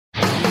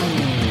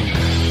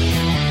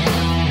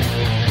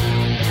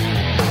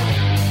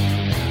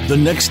The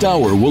next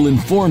hour will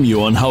inform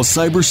you on how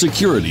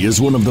cybersecurity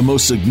is one of the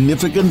most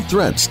significant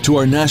threats to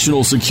our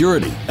national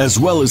security, as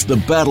well as the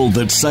battle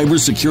that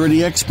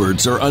cybersecurity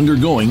experts are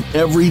undergoing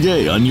every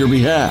day on your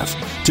behalf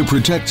to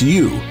protect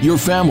you, your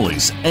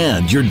families,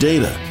 and your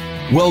data.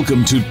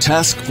 Welcome to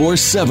Task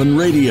Force 7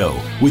 Radio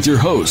with your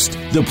host,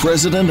 the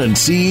President and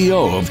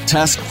CEO of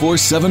Task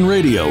Force 7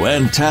 Radio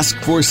and Task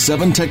Force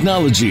 7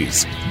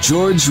 Technologies,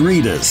 George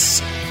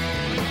Rettas.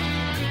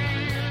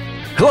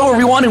 Hello,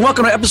 everyone, and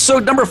welcome to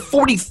episode number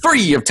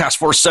 43 of Task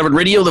Force 7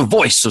 Radio, the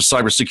voice of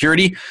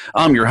cybersecurity.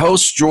 I'm your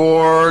host,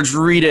 George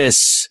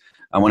Rettas.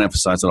 I want to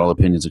emphasize that all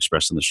opinions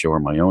expressed in the show are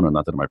my own and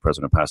not that of my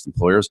present or past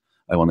employers.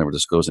 I will never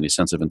disclose any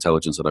sensitive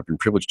intelligence that I've been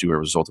privileged to as a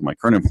result of my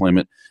current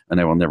employment, and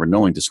I will never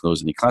knowingly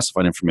disclose any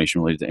classified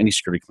information related to any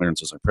security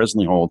clearances I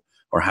presently hold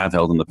or have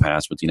held in the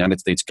past with the United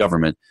States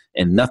government,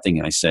 and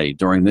nothing I say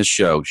during this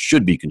show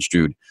should be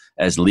construed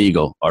as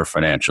legal or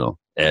financial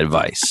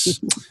advice.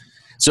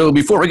 So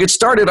before we get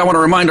started, I want to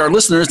remind our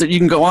listeners that you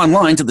can go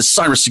online to the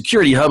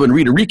Cybersecurity Hub and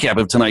read a recap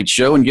of tonight's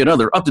show and get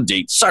other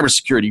up-to-date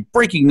cybersecurity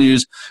breaking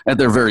news at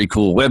their very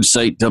cool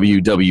website,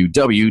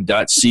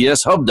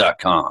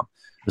 www.cshub.com.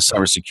 The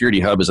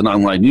Cybersecurity Hub is an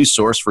online news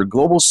source for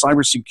global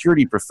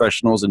cybersecurity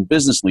professionals and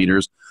business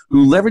leaders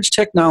who leverage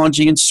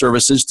technology and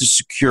services to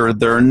secure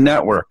their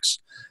networks.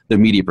 The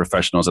media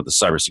professionals at the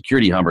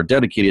Cybersecurity Hub are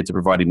dedicated to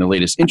providing the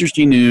latest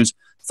interesting news,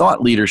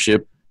 thought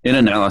leadership, and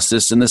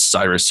analysis in the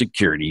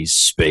cybersecurity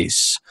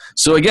space.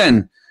 So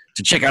again,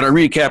 to check out our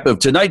recap of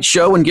tonight's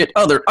show and get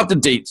other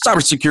up-to-date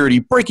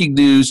cybersecurity breaking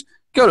news,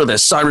 go to the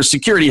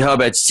Cybersecurity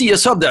Hub at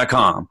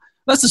cshub.com.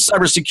 That's the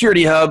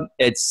Cybersecurity Hub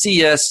at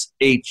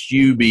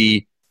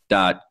cshub.com.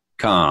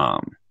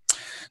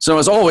 So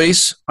as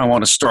always, I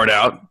want to start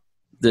out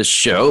this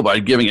show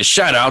by giving a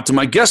shout out to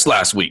my guest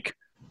last week.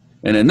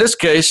 And in this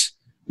case,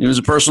 he was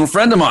a personal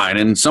friend of mine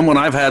and someone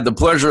I've had the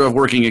pleasure of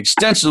working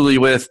extensively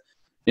with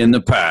in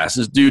the past.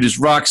 This dude is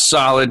rock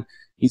solid.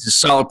 He's a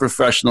solid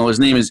professional. His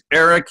name is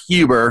Eric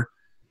Huber.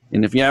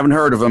 And if you haven't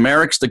heard of him,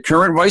 Eric's the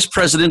current Vice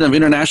President of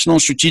International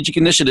Strategic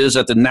Initiatives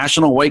at the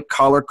National White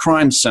Collar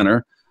Crime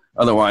Center,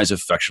 otherwise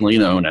affectionately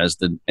known as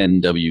the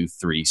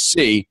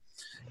NW3C.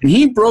 And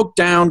he broke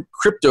down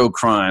crypto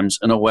crimes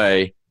in a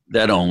way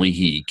that only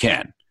he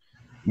can.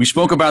 We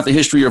spoke about the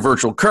history of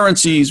virtual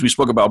currencies. We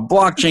spoke about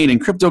blockchain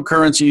and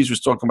cryptocurrencies. We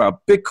spoke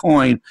about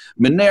Bitcoin,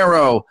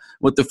 Monero,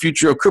 what the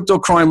future of crypto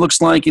crime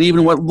looks like, and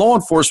even what law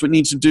enforcement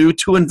needs to do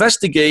to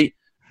investigate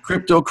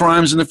crypto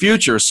crimes in the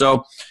future.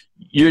 So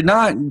you're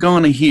not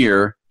going to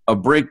hear a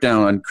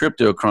breakdown on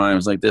crypto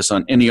crimes like this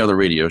on any other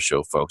radio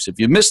show, folks. If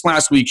you missed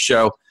last week's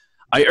show,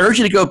 I urge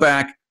you to go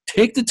back.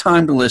 Take the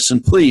time to listen,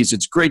 please.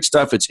 It's great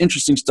stuff. It's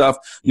interesting stuff.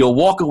 You'll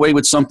walk away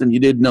with something you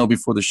didn't know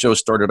before the show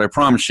started, I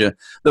promise you.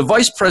 The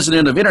Vice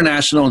President of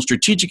International and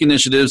Strategic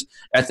Initiatives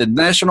at the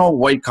National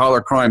White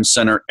Collar Crime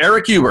Center,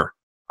 Eric Huber,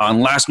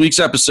 on last week's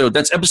episode.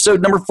 That's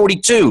episode number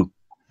 42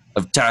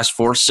 of Task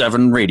Force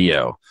 7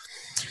 Radio.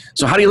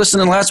 So how do you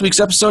listen to last week's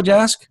episode, you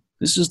ask?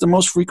 This is the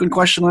most frequent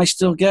question I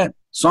still get,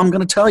 so I'm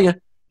going to tell you.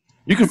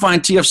 You can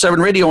find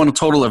TF7 Radio on a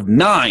total of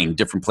 9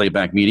 different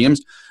playback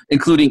mediums,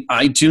 including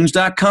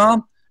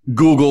iTunes.com,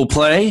 Google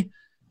Play,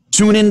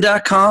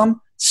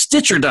 TuneIn.com,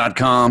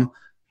 Stitcher.com,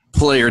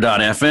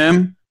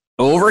 Player.fm,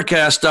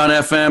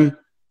 Overcast.fm,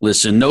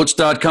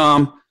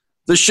 ListenNotes.com,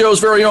 the show's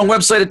very own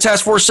website at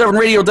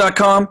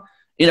TaskForce7Radio.com,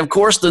 and of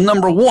course the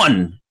number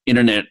 1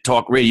 internet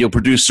talk radio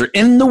producer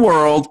in the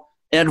world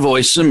at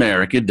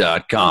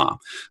VoiceAmerica.com.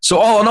 So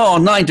all in all,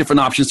 9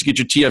 different options to get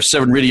your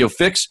TF7 Radio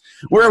fix.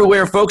 We're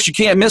everywhere, folks. You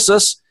can't miss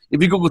us.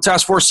 If you Google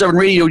Task Force 7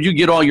 Radio, you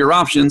get all your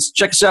options.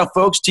 Check us out,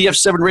 folks.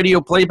 TF7 Radio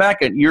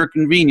playback at your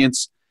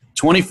convenience,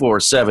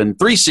 24/7,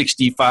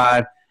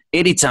 365,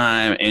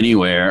 anytime,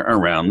 anywhere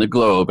around the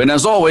globe. And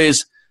as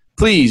always,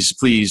 please,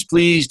 please,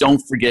 please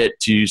don't forget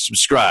to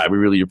subscribe. We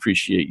really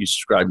appreciate you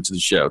subscribing to the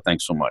show.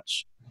 Thanks so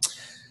much.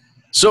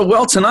 So,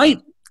 well,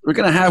 tonight, we're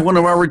going to have one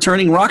of our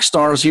returning rock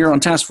stars here on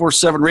Task Force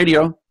 7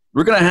 Radio.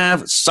 We're going to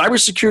have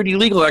cybersecurity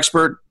legal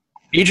expert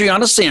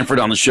Adriana Sanford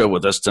on the show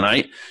with us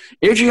tonight.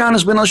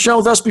 Adriana's been on the show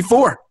with us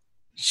before.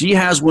 She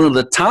has one of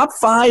the top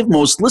 5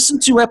 most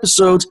listened to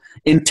episodes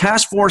in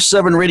Task Force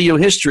 7 Radio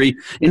history,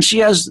 and she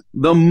has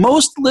the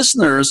most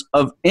listeners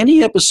of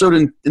any episode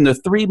in the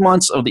 3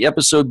 months of the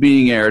episode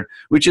being aired,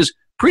 which is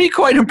pretty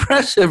quite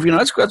impressive. You know,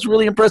 that's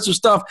really impressive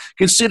stuff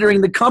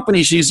considering the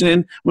company she's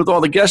in with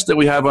all the guests that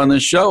we have on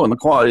this show and the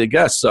quality of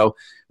guests. So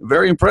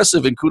very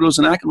impressive, and kudos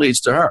and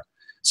accolades to her.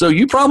 So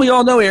you probably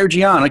all know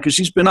Adriana because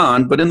she's been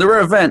on, but in the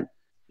rare event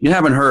you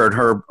haven't heard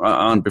her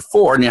on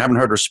before and you haven't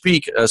heard her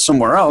speak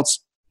somewhere else,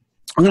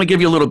 I'm going to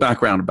give you a little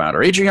background about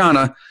her.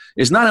 Adriana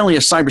is not only a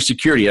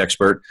cybersecurity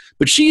expert,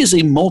 but she is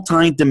a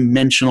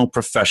multi-dimensional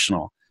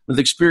professional with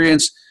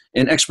experience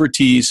and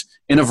expertise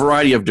in a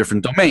variety of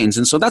different domains.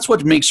 And so that's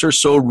what makes her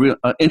so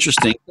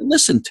interesting to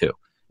listen to.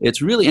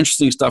 It's really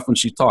interesting stuff when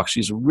she talks.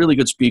 She's a really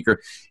good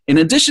speaker. In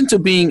addition to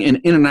being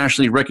an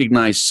internationally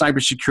recognized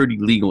cybersecurity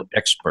legal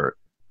expert,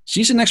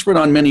 She's an expert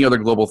on many other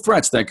global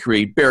threats that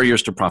create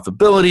barriers to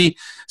profitability,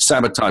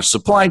 sabotage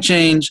supply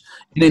chains,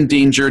 and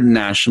endanger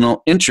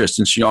national interests.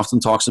 And she often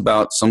talks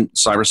about some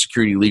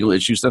cybersecurity legal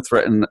issues that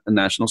threaten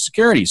national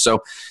security. So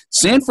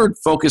Sanford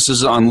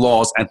focuses on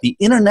laws at the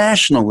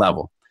international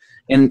level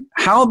and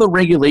how the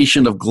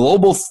regulation of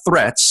global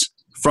threats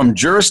from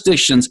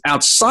jurisdictions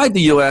outside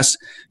the U.S.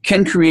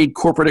 can create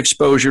corporate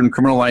exposure and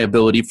criminal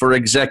liability for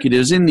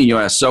executives in the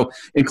U.S., so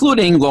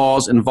including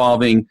laws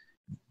involving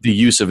the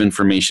use of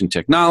information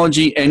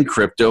technology and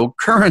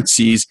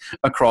cryptocurrencies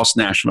across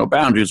national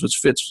boundaries, which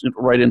fits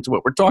right into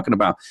what we're talking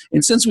about.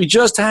 And since we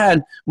just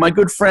had my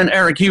good friend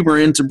Eric Huber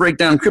in to break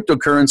down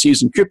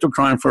cryptocurrencies and crypto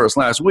crime for us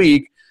last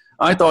week,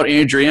 I thought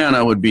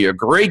Adriana would be a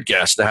great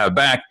guest to have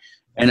back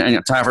and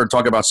to have her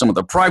talk about some of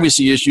the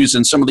privacy issues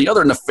and some of the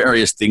other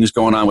nefarious things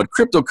going on with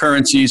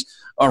cryptocurrencies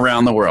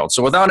around the world.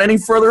 So without any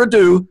further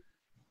ado,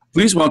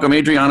 please welcome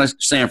Adriana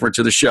Sanford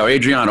to the show.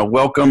 Adriana,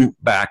 welcome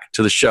back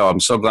to the show.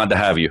 I'm so glad to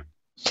have you.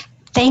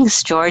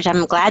 Thanks, George.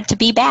 I'm glad to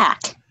be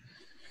back.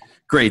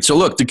 Great. So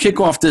look, to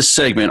kick off this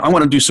segment, I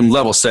want to do some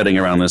level setting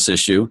around this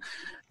issue.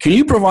 Can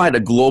you provide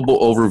a global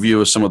overview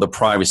of some of the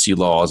privacy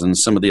laws and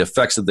some of the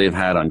effects that they've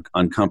had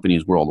on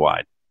companies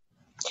worldwide?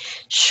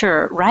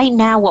 Sure. Right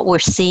now, what we're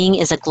seeing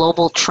is a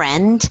global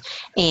trend,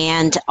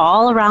 and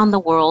all around the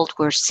world,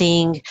 we're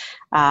seeing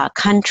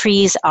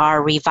countries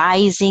are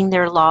revising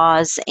their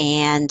laws,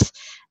 and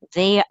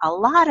a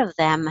lot of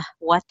them,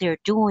 what they're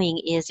doing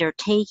is they're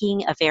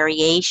taking a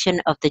variation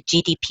of the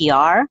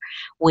GDPR,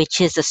 which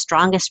is the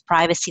strongest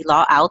privacy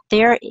law out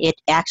there. It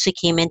actually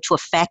came into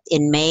effect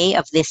in May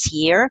of this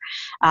year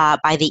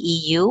by the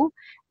EU.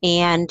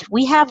 And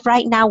we have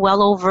right now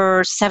well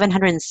over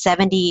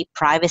 770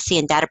 privacy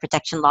and data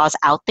protection laws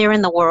out there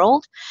in the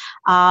world.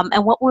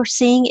 And what we're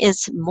seeing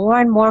is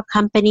more and more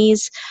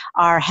companies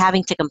are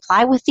having to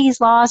comply with these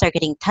laws, are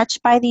getting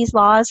touched by these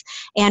laws,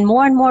 and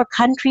more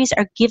countries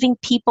are giving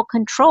people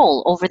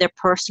control over their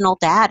personal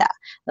data.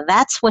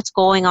 That's what's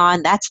going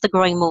on. That's the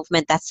growing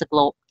movement. That's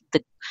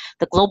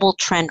the global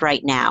trend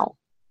right now.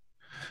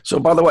 So,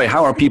 by the way,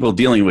 how are people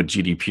dealing with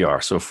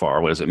GDPR so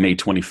far? Was it May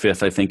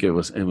 25th? I think it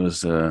was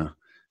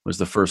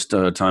the first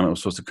time it was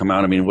supposed to come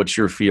out. I mean, what's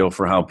your feel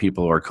for how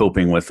people are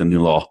coping with the new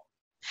law?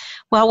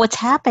 Well, what's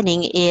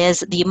happening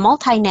is the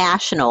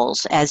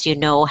multinationals, as you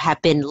know,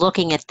 have been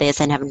looking at this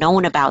and have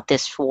known about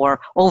this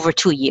for over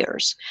 2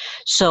 years.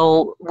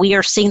 So we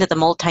are seeing that the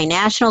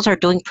multinationals are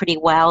doing pretty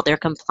well. They're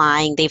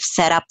complying. They've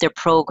set up their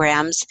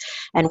programs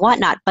and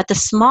whatnot. But the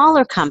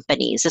smaller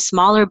companies, the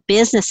smaller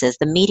businesses,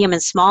 the medium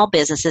and small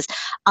businesses,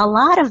 a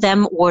lot of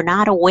them were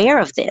not aware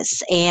of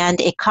this,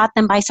 and it caught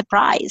them by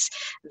surprise.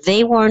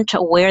 They weren't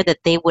aware that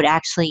they would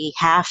actually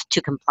have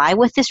to comply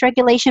with this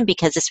regulation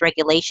because this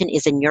regulation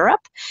is in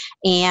Europe.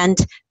 And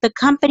the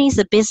companies,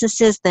 the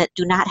businesses that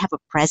do not have a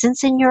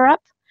presence in Europe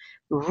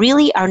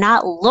really are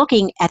not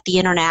looking at the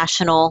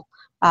international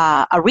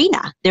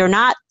arena. They're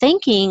not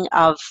thinking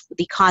of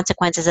the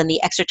consequences and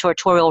the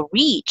extraterritorial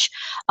reach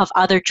of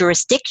other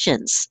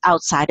jurisdictions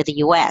outside of the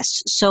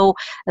U.S. So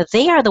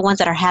they are the ones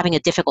that are having a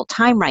difficult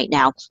time right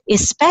now,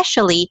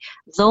 especially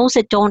those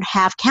that don't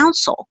have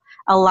counsel.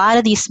 A lot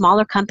of these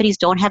smaller companies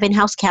don't have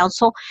in-house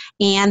counsel,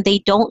 and they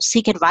don't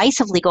seek advice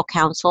of legal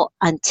counsel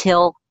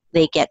until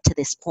they get to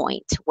this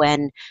point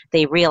when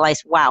they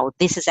realize, wow,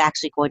 this is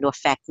actually going to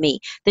affect me.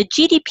 The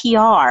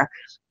GDPR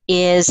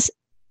is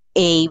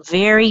a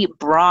very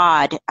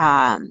broad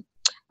law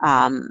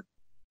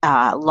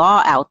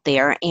out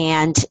there,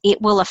 and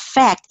it will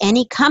affect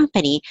any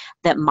company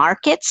that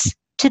markets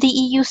to the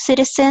EU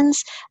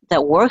citizens,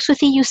 that works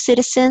with EU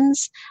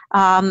citizens,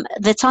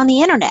 that's on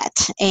the internet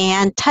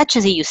and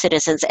touches EU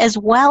citizens, as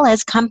well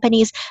as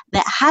companies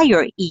that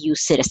hire EU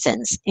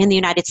citizens in the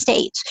United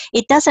States.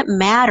 It doesn't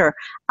matter,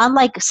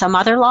 unlike some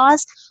other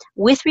laws,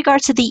 with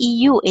regards to the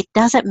EU, it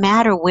doesn't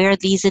matter where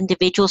these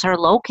individuals are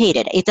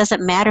located. It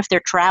doesn't matter if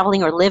they're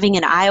traveling or living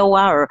in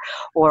Iowa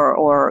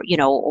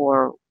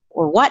or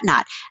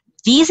whatnot.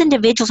 These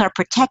individuals are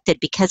protected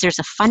because there's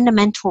a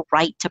fundamental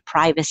right to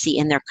privacy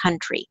in their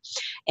country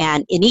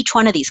and in each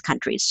one of these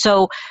countries.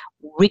 So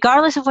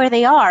regardless of where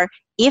they are,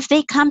 if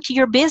they come to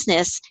your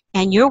business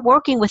and you're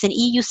working with an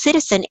EU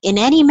citizen in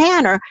any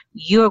manner,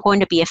 you're going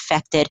to be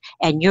affected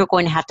and you're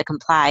going to have to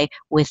comply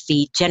with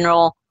the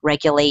general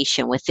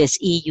regulation, with this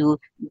EU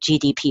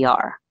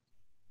GDPR.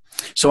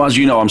 So as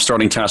you know, I'm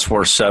starting Task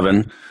Force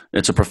 7.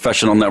 It's a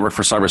professional network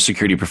for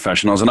cybersecurity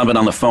professionals. And I've been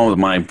on the phone with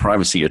my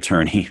privacy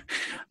attorney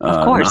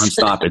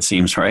nonstop, it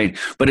seems, right?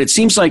 But it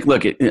seems like,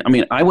 look,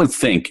 I would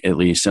think at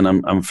least, and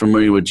I'm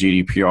familiar with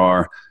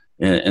GDPR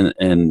and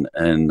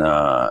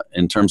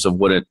in terms of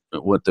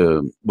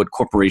what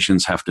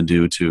corporations have to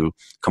do to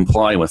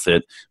comply with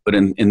it. But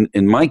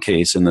in my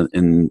case, in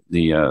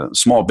the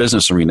small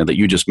business arena that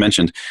you just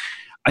mentioned,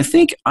 I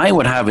think I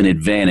would have an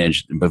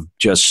advantage of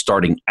just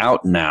starting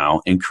out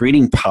now and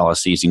creating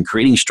policies and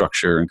creating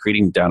structure and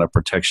creating data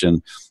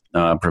protection,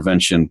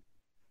 prevention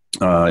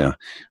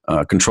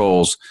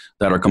controls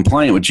that are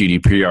compliant with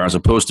GDPR, as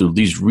opposed to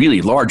these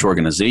really large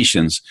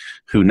organizations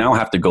who now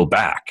have to go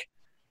back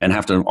and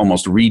have to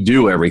almost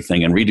redo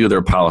everything and redo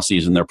their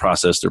policies and their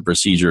process, their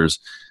procedures.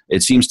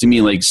 It seems to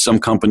me like some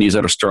companies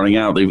that are starting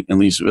out, at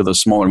least with the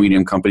small and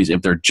medium companies,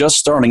 if they're just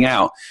starting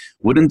out,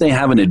 wouldn't they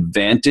have an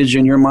advantage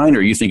in your mind,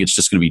 or you think it's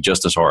just going to be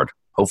just as hard?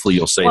 Hopefully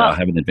you'll say I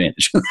have an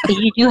advantage.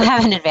 You do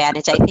have an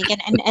advantage, I think.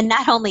 And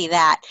not only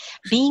that,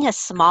 being a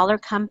smaller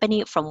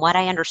company, from what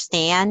I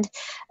understand,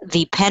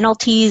 the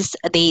penalties,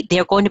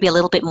 they're going to be a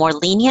little bit more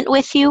lenient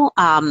with you.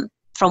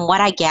 From what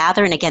I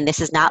gather, and again,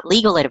 this is not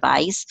legal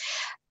advice,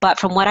 but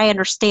from what I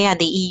understand,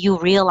 the EU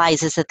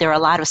realizes that there are a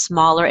lot of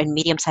smaller and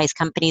medium-sized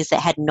companies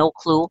that had no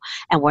clue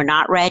and were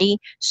not ready.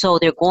 So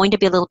they're going to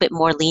be a little bit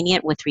more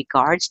lenient with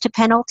regards to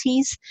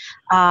penalties.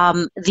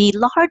 The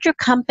larger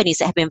companies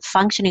that have been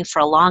functioning for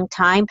a long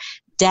time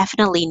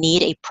definitely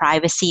need a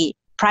privacy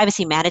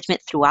management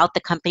throughout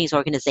the company's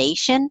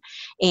organization,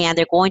 and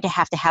they're going to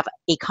have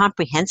a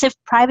comprehensive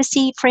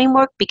privacy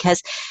framework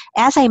because,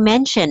 as I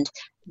mentioned,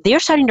 they're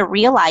starting to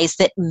realize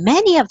that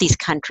many of these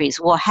countries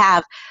will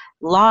have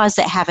laws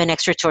that have an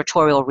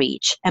extraterritorial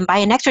reach. And by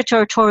an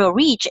extraterritorial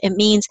reach, it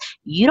means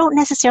you don't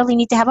necessarily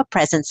need to have a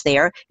presence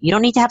there. You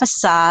don't need to have a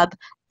sub,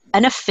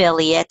 an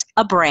affiliate,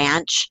 a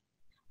branch.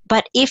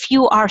 But if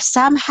you are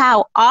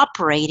somehow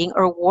operating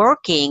or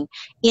working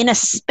in a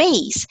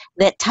space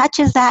that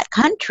touches that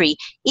country,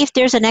 if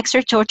there's an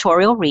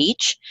extraterritorial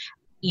reach,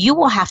 you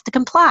will have to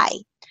comply.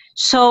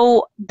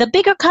 So the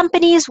bigger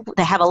companies,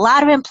 they have a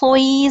lot of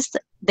employees,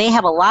 they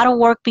have a lot of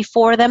work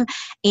before them,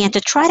 and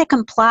to try to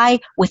comply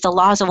with the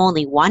laws of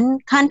only one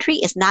country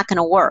is not going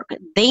to work.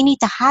 They need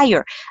to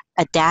hire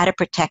a data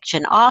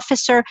protection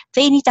officer.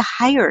 They need to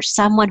hire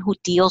someone who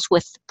deals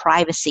with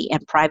privacy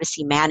and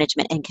privacy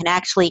management and can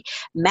actually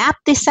map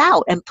this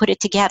out and put it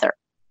together.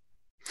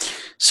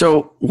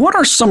 So what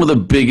are some of the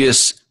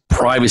biggest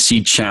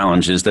privacy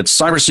challenges that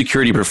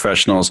cybersecurity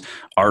professionals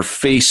are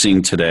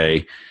facing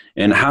today,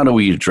 and how do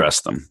we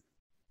address them?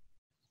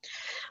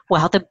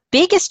 Well, the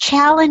biggest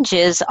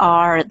challenges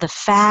are the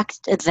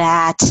fact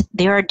that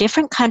there are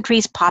different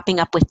countries popping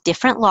up with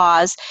different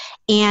laws.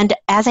 And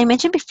as I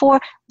mentioned before,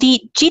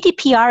 the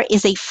GDPR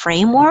is a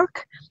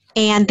framework,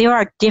 and there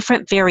are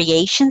different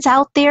variations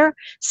out there.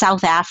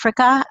 South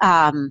Africa,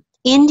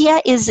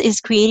 India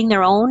is creating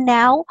their own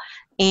now.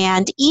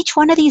 And each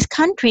one of these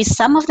countries,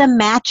 some of them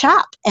match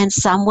up and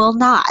some will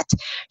not.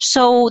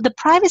 So the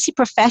privacy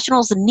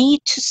professionals need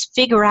to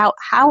figure out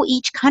how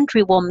each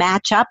country will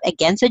match up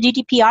against the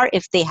GDPR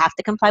if they have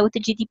to comply with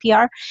the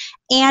GDPR,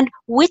 and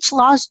which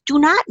laws do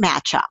not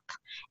match up.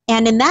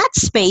 And in that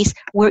space,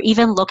 we're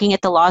even looking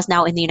at the laws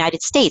now in the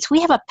United States. We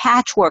have a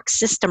patchwork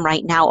system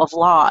right now of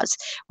laws.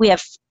 We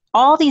have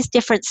all these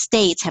different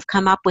states have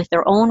come up with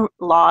their own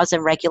laws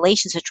and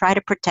regulations to try to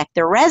protect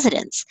their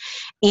residents.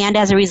 And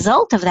as a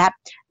result of that,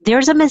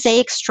 there's a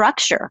mosaic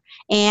structure,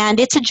 and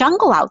it's a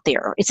jungle out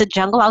there. It's a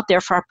jungle out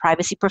there for our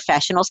privacy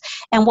professionals.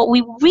 And what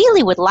we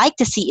really would like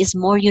to see is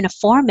more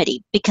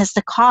uniformity, because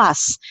the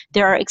costs,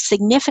 there are a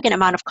significant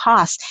amount of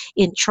costs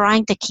in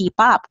trying to keep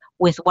up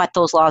with what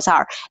those laws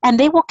are. And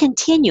they will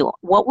continue.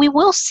 What we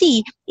will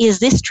see is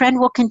this trend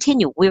will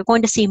continue. We're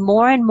going to see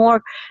more and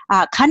more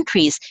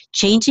countries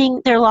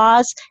changing their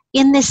laws.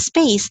 In this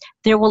space,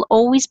 there will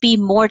always be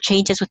more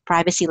changes with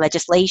privacy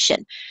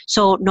legislation.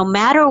 So no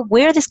matter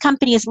where this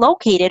company is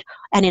located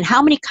and in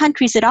how many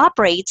countries it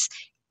operates,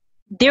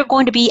 they're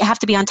going to have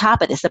to be on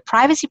top of this. The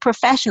privacy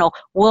professional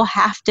will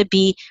have to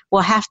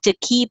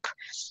keep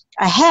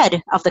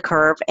ahead of the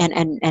curve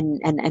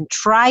and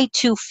try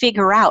to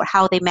figure out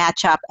how they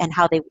match up and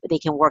how they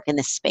can work in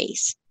this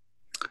space.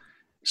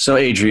 So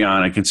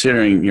Adriana,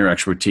 considering your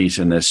expertise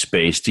in this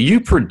space, do you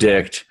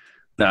predict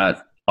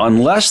that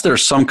unless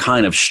there's some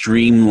kind of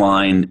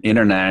streamlined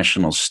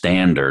international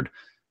standard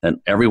that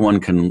everyone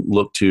can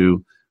look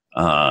to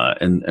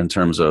in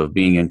terms of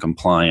being in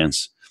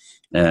compliance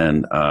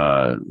and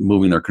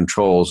moving their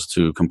controls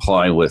to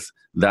comply with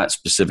that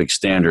specific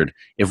standard,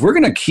 if we're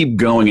going to keep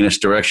going in this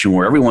direction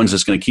where everyone's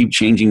just going to keep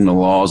changing the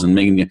laws and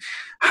making it,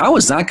 how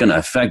is that going to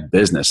affect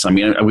business? I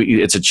mean,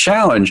 it's a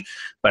challenge,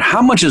 but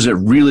how much is it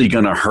really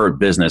going to hurt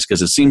business?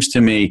 Because it seems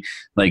to me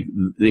like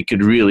it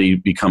could really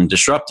become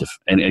disruptive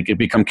and it could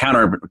become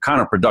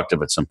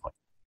counterproductive at some point.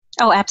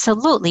 Oh,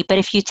 absolutely. But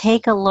if you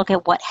take a look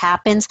at what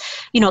happens,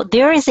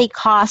 there is a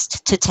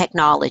cost to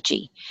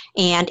technology.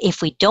 And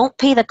if we don't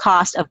pay the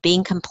cost of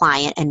being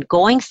compliant and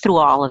going through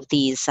all of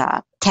these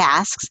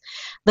tasks,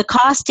 the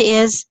cost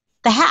is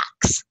the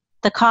hacks.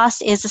 The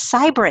cost is the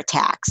cyber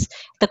attacks.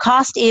 The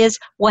cost is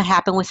what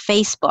happened with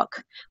Facebook,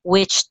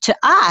 which to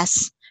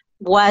us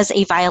was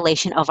a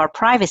violation of our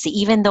privacy.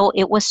 Even though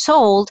it was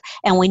sold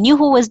and we knew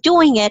who was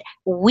doing it,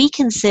 we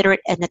consider it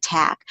an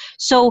attack.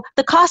 So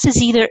the cost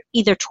is either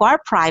to our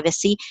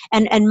privacy,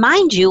 and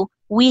mind you,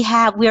 we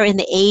are in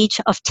the age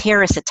of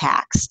terrorist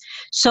attacks.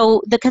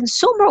 So the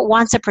consumer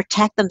wants to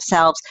protect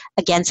themselves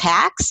against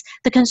hacks.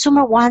 The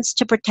consumer wants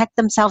to protect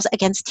themselves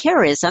against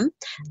terrorism.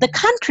 The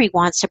country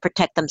wants to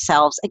protect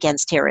themselves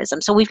against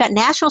terrorism. So we've got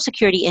national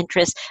security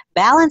interests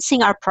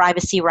balancing our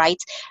privacy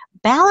rights,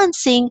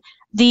 balancing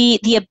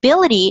the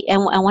ability,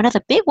 and one of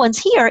the big ones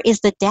here is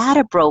the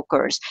data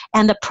brokers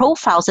and the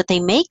profiles that they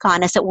make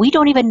on us that we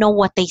don't even know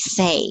what they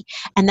say.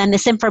 And then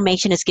this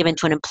information is given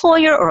to an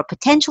employer or a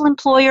potential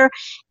employer,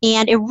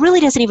 and it really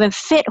doesn't even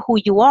fit who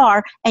you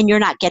are, and you're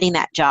not getting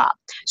that job.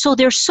 So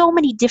there's so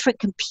many different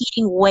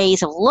competing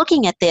ways of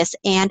looking at this,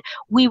 and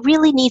we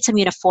really need some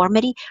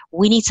uniformity.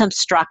 We need some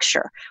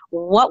structure.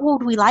 What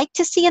would we like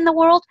to see in the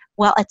world?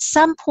 Well, at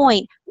some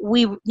point,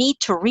 we need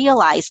to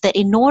realize that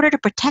in order to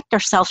protect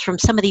ourselves from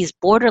some of these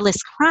borderless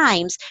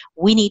crimes,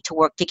 we need to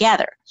work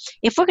together.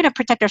 If we're going to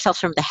protect ourselves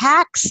from the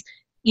hacks,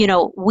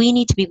 we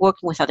need to be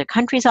working with other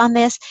countries on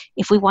this.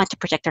 If we want to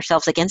protect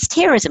ourselves against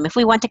terrorism, if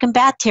we want to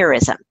combat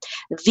terrorism,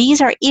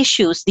 these are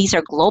issues, these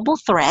are global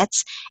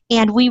threats,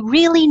 and we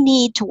really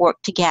need to work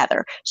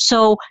together.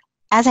 So,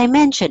 as I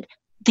mentioned,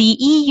 the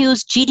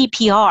EU's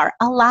GDPR,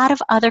 a lot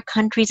of other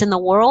countries in the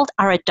world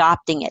are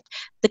adopting it.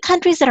 The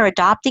countries that are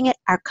adopting it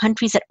are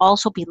countries that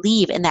also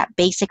believe in that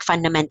basic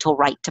fundamental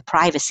right to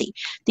privacy.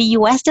 The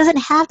US doesn't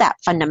have that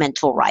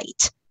fundamental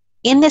right.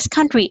 In this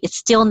country, it's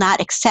still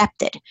not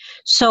accepted.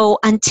 So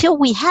until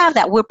we have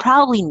that, we're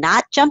probably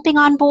not jumping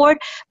on board,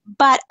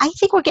 but I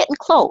think we're getting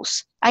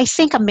close. I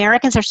think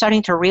Americans are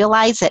starting to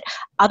realize that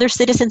other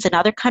citizens in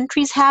other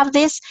countries have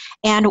this,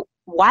 and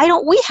why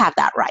don't we have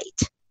that right?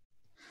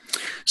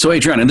 So,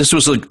 Adriana, this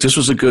was a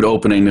good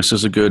opening. This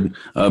is a good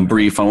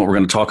brief on what we're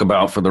going to talk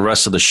about for the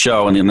rest of the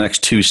show in the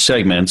next two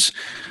segments.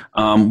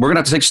 We're going to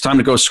have to take some time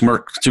to go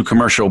to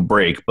commercial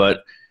break,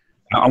 but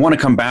I want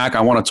to come back.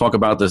 I want to talk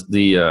about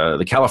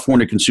the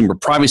California Consumer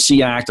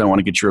Privacy Act. I want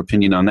to get your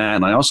opinion on that,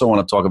 and I also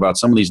want to talk about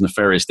some of these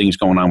nefarious things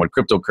going on with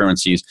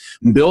cryptocurrencies.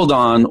 Build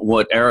on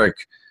what Eric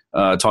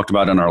talked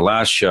about in our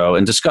last show,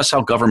 and discuss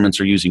how governments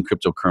are using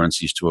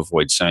cryptocurrencies to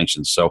avoid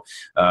sanctions. So,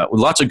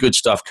 lots of good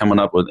stuff coming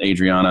up with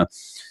Adriana.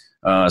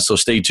 So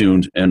stay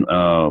tuned and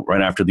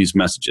right after these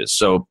messages.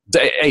 So,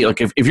 hey,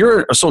 look, if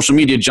you're a social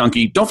media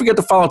junkie, don't forget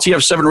to follow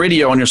TF7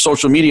 Radio on your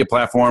social media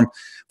platform.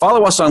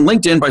 Follow us on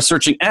LinkedIn by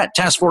searching at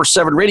Task Force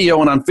 7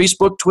 Radio, and on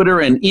Facebook, Twitter,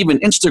 and even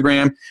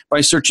Instagram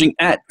by searching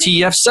at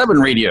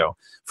TF7 Radio.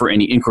 For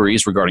any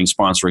inquiries regarding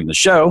sponsoring the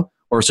show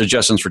or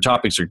suggestions for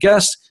topics or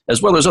guests,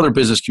 as well as other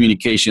business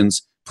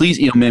communications, please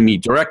email me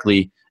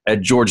directly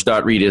at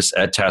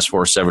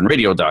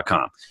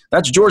george.reedus@taskforce7radio.com.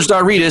 That's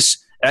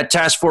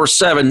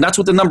george.reedus@taskforce7, that's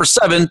with the number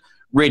 7,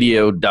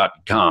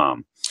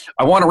 radio.com.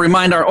 I want to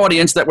remind our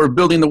audience that we're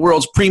building the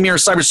world's premier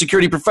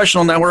cybersecurity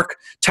professional network,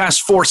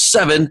 Task Force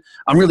 7.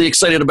 I'm really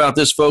excited about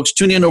this, folks.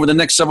 Tune in over the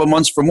next several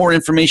months for more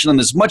information on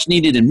this much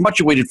needed and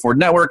much awaited for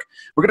network.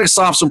 We're going to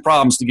solve some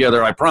problems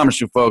together, I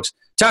promise you, folks.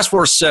 Task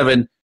Force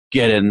 7,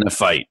 get in the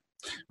fight.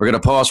 We're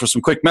going to pause for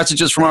some quick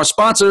messages from our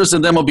sponsors,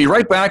 and then we'll be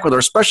right back with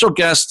our special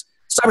guest,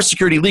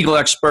 cybersecurity legal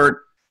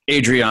expert,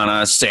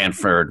 Adriana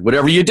Sanford.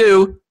 Whatever you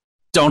do,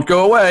 don't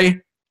go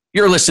away.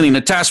 You're listening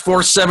to Task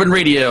Force 7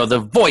 Radio, the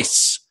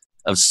voice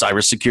of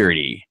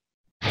cybersecurity.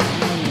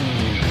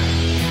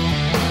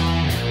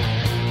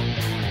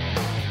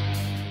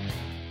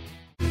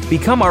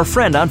 Become our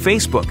friend on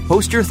Facebook.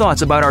 Post your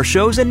thoughts about our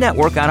shows and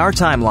network on our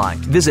timeline.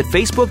 Visit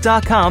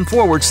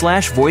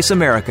facebook.com/Voice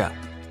America.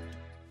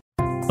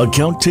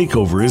 Account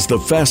takeover is the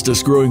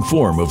fastest growing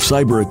form of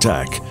cyber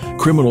attack.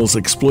 Criminals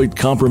exploit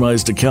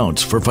compromised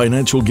accounts for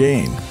financial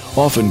gain,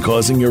 often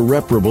causing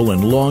irreparable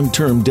and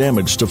long-term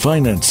damage to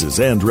finances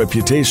and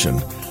reputation.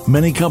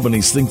 Many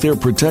companies think they're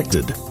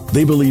protected.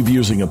 They believe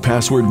using a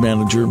password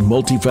manager,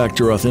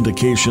 multi-factor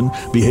authentication,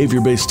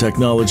 behavior-based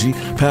technology,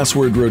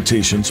 password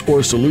rotations,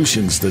 or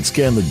solutions that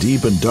scan the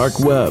deep and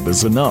dark web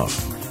is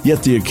enough.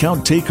 Yet the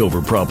account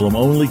takeover problem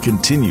only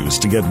continues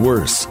to get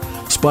worse.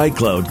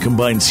 SpyCloud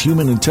combines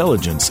human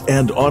intelligence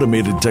and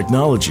automated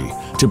technology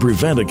to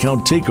prevent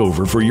account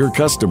takeover for your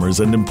customers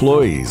and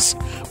employees.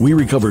 We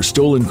recover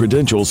stolen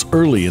credentials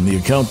early in the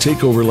account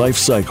takeover life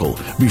cycle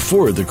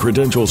before the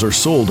credentials are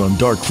sold on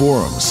dark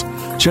forums.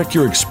 Check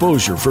your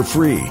exposure for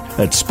free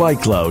at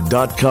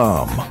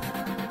spycloud.com.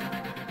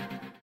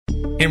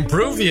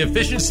 Improve the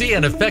efficiency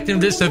and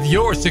effectiveness of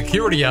your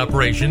security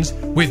operations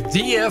with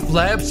DF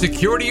Labs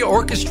Security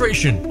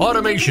Orchestration,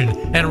 Automation,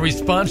 and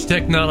Response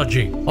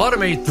Technology.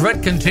 Automate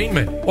threat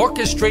containment,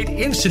 orchestrate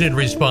incident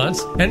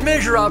response, and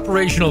measure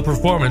operational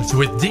performance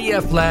with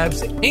DF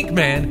Labs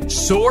Inkman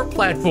SOAR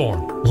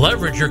platform.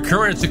 Leverage your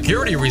current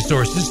security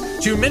resources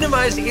to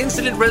minimize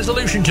incident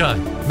resolution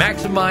time,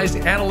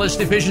 maximize analyst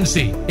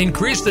efficiency,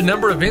 increase the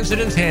number of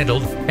incidents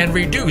handled, and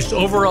reduce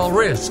overall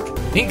risk.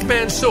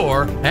 Inkman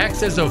SOAR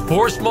acts as a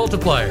force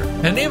multiplier,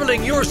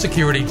 enabling your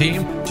security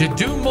team to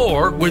do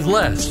more with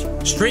less.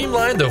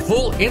 Streamline the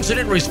full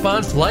incident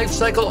response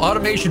lifecycle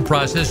automation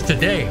process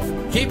today.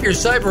 Keep your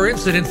cyber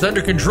incidents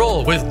under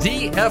control with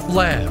DF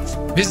Labs.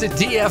 Visit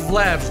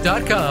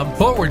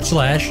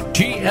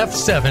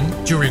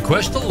dflabs.com/TF7 to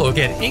request a look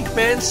at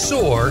Inkman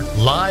SOAR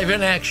live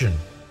in action.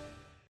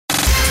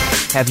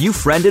 Have you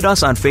friended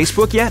us on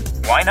Facebook yet?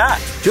 Why not?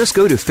 Just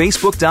go to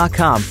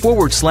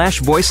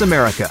facebook.com/Voice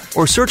America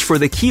or search for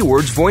the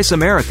keywords Voice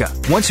America.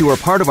 Once you are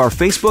part of our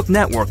Facebook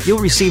network, you'll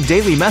receive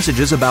daily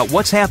messages about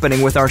what's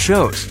happening with our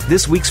shows,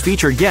 this week's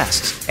featured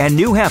guests, and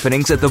new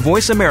happenings at the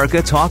Voice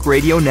America Talk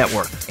Radio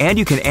Network. And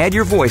you can add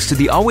your voice to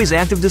the always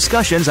active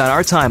discussions on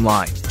our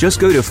timeline. Just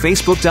go to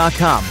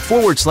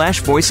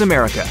facebook.com/Voice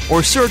America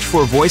or search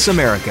for Voice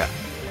America.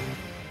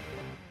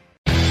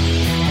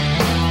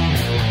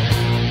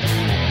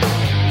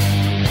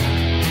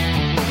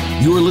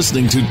 You're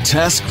listening to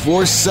Task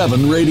Force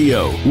 7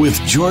 Radio with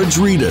George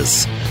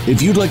Ritas.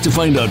 If you'd like to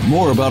find out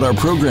more about our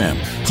program,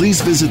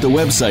 please visit the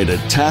website at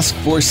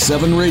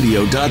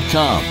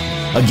taskforce7radio.com.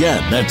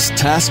 Again, that's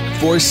Task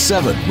Force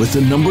 7 with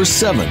the number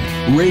 7,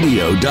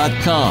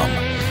 radio.com.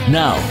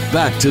 Now,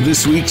 back to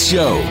this week's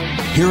show.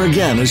 Here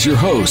again is your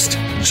host,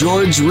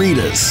 George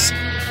Ritas.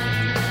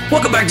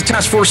 Welcome back to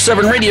Task Force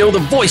 7 Radio, the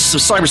voice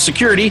of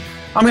cybersecurity.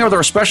 I'm here with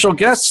our special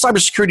guest,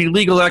 cybersecurity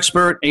legal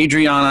expert,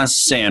 Adriana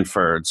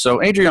Sanford.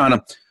 So,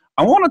 Adriana,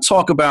 I want to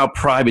talk about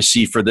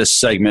privacy for this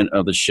segment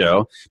of the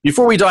show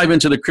before we dive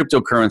into the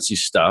cryptocurrency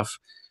stuff,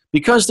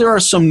 because there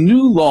are some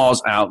new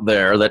laws out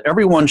there that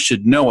everyone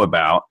should know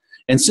about.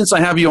 And since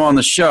I have you on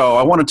the show,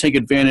 I want to take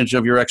advantage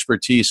of your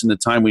expertise and the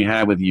time we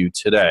have with you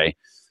today.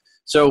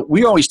 So,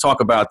 we always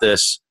talk about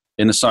this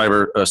in the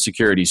cyber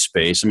security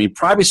space. I mean,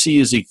 privacy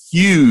is a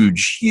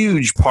huge,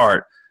 huge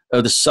part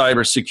of the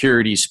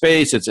cybersecurity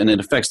space, and it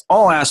affects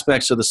all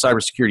aspects of the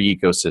cybersecurity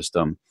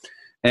ecosystem.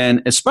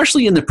 And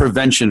especially in the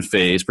prevention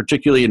phase,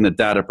 particularly in the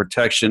data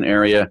protection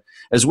area,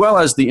 as well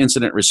as the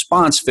incident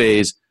response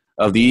phase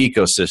of the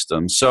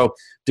ecosystem. So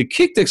to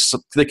kick this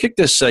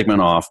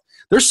segment off,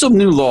 there's some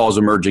new laws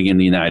emerging in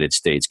the United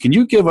States. Can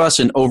you give us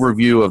an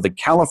overview of the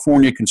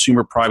California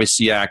Consumer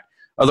Privacy Act,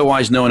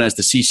 otherwise known as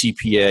the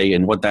CCPA,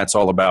 and what that's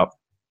all about?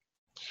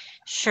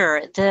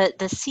 Sure. The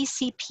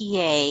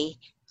CCPA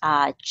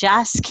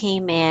just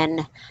came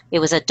in. It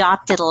was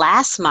adopted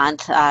last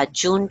month,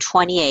 June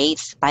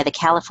 28th, by the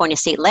California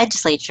State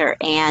Legislature,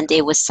 and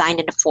it was signed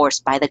into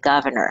force by the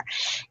governor.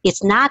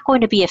 It's not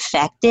going to be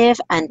effective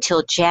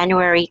until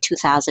January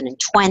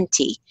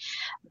 2020.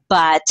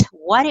 But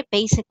what it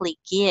basically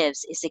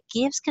gives is it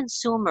gives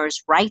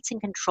consumers rights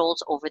and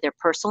controls over their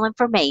personal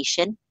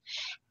information.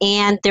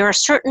 And there are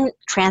certain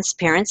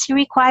transparency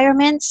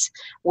requirements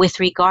with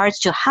regards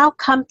to how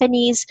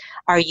companies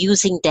are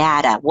using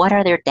data. What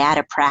are their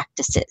data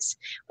practices?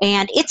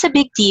 And it's a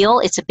big deal.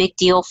 It's a big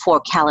deal for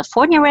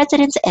California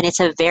residents, and it's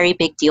a very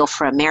big deal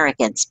for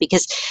Americans,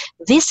 because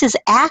this is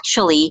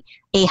actually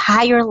a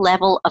higher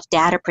level of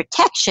data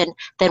protection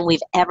than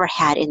we've ever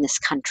had in this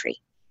country.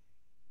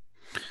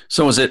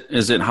 So is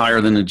it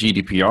higher than the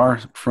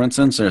GDPR, for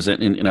instance, or is it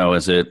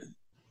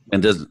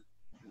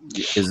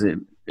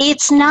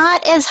It's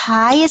not as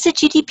high as a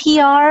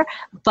GDPR,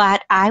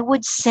 but I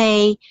would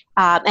say,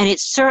 and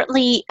it's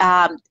certainly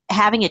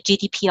having a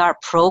GDPR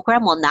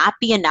program will not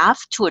be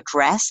enough to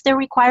address their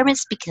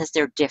requirements because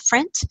they're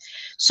different.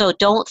 So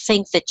don't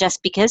think that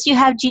just because you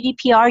have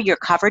GDPR, you're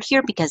covered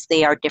here, because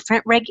they are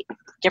different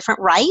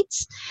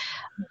rights.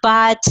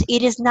 But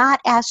it is not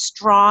as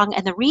strong,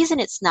 and the reason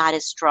it's not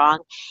as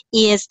strong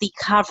is the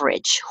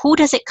coverage. Who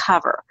does it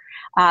cover?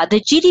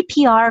 The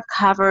GDPR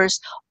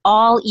covers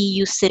all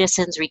EU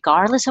citizens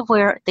regardless of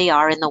where they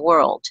are in the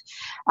world.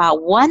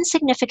 One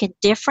significant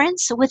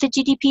difference with the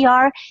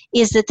GDPR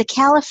is that the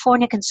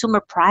California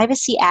Consumer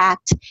Privacy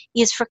Act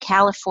is for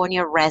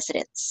California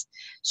residents.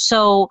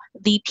 So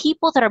the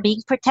people that are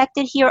being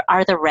protected here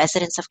are the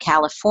residents of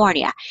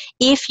California.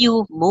 If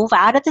you move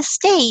out of the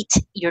state,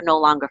 you're no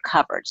longer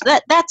covered. So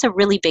that's a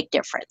really big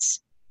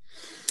difference.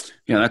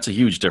 Yeah, that's a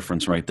huge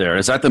difference right there.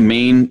 Is that the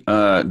main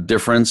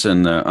difference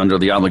under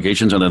the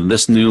obligations under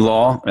this new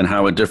law and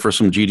how it differs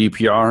from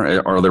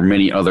GDPR? Or are there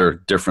many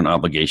other different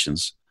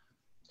obligations?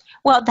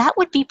 Well, that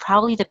would be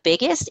probably the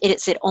biggest.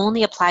 It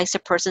only applies to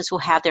persons who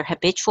have their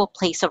habitual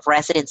place of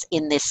residence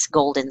in this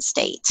golden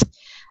state.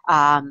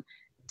 The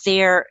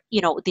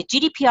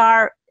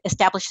GDPR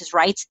establishes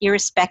rights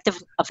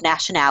irrespective of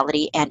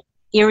nationality and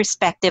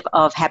irrespective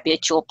of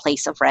habitual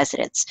place of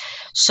residence.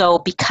 So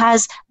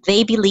because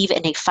they believe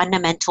in a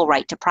fundamental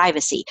right to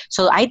privacy.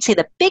 So I'd say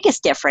the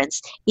biggest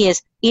difference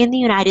is in the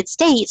United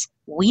States,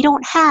 we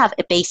don't have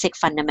a basic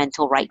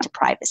fundamental right to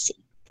privacy.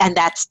 And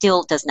that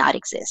still does not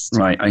exist.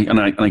 Right.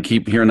 I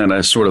keep hearing that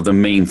as sort of the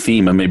main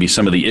theme of maybe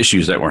some of the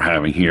issues that we're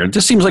having here. It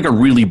just seems like a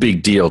really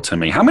big deal to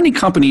me. How many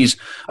companies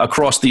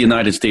across the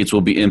United States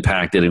will be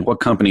impacted, and what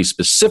companies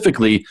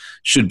specifically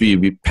should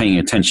be paying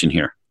attention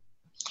here?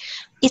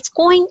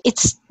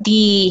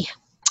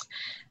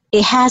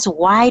 It has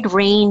wide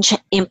range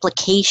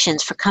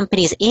implications for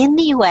companies in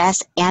the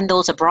U.S. and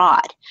those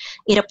abroad.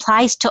 It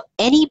applies to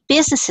any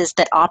businesses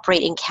that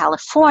operate in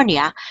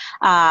California,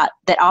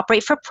 that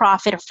operate for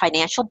profit or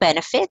financial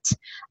benefit,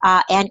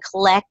 and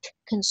collect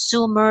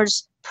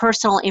consumers'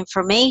 personal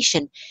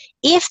information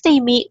if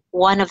they meet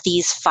one of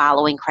these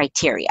following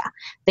criteria.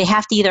 They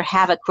have to either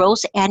have a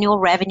gross annual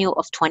revenue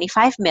of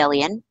 $25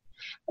 million,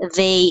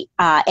 they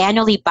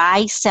annually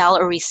buy, sell,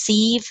 or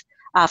receive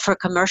for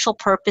commercial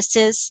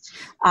purposes,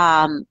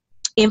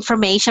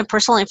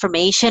 personal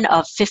information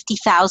of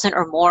 50,000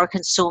 or more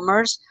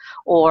consumers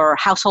or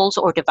households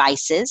or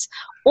devices,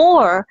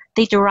 or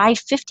they derive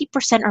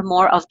 50% or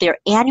more of their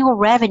annual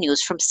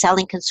revenues from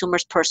selling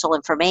consumers' personal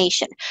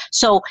information.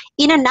 So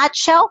in a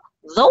nutshell,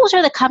 those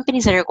are the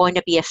companies that are going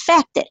to be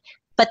affected.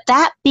 But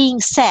that being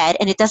said,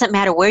 and it doesn't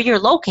matter where you're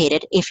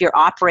located, if you're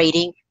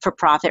operating for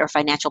profit or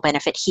financial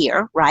benefit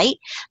here, right?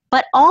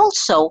 But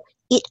also,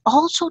 it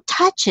also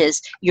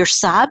touches your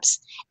subs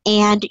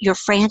and your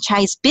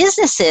franchise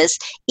businesses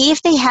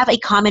if they have a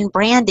common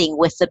branding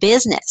with the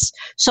business.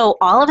 So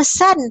all of a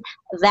sudden,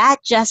 that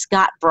just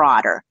got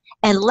broader.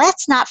 And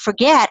let's not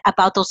forget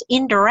about those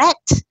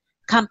indirect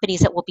companies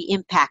that will be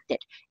impacted.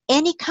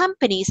 Any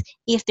companies,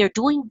 if they're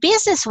doing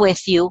business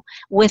with you,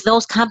 with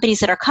those companies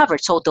that are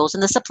covered, so those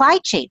in the supply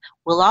chain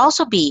will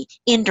also be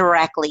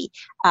indirectly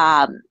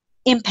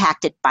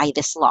impacted by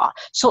this law.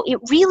 So it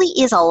really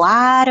is a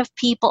lot of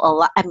people,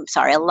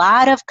 a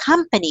lot of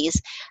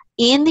companies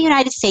in the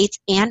United States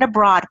and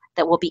abroad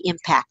that will be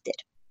impacted.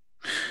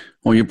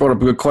 Well, you brought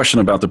up a good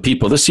question about the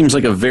people. This seems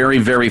like a very,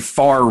 very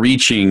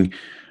far-reaching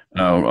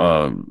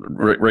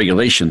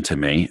regulation to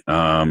me,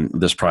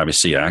 this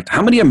Privacy Act.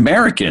 How many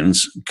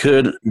Americans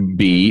could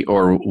be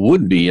or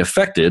would be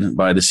affected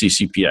by the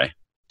CCPA?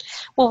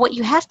 Well, what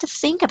you have to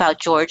think about,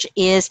 George,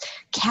 is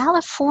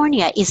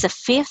California is the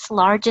 5th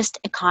largest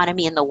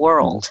economy in the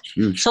world.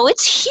 So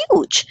it's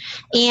huge.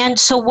 And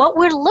so what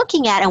we're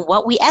looking at and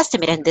what we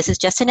estimate, and this is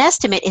just an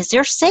estimate, is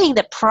they're saying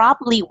that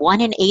probably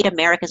 1 in 8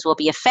 Americans will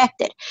be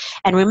affected.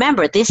 And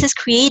remember, this is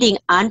creating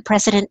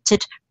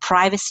unprecedented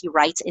privacy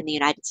rights in the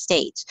United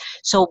States.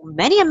 So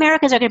many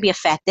Americans are going to be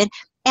affected.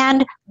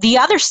 And the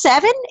other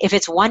 7, if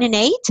it's 1 in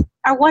 8,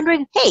 are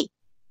wondering, hey,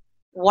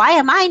 why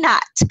am I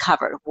not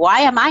covered?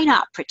 Why am I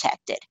not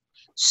protected?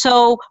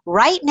 So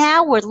right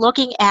now we're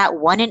looking at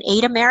 1 in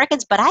 8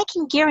 Americans, but I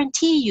can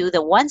guarantee you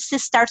that once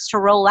this starts to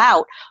roll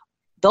out,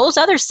 those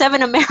other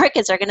 7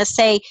 Americans are going to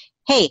say,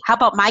 hey, how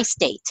about my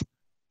state?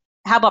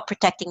 How about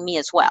protecting me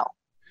as well?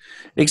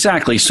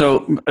 Exactly.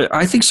 So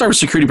I think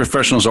cybersecurity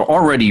professionals are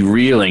already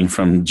reeling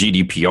from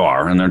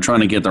GDPR, and they're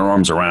trying to get their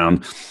arms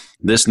around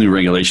this new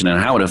regulation and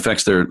how it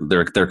affects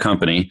their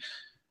company.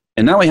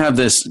 And now we have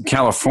this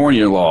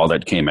California law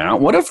that came out.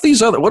 What if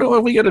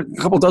we get a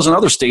couple dozen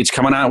other states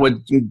coming out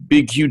with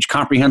big, huge,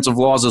 comprehensive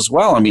laws as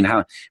well? I mean,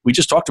 we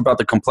just talked about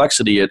the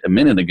complexity a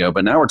minute ago,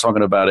 but now we're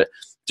talking about it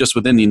just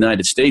within the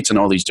United States and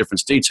all these different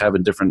states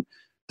having different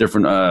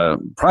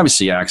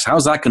privacy acts.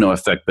 How's that going to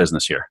affect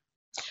business here?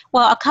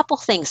 Well, a couple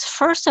things.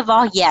 First of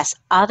all, yes,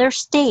 other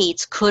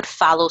states could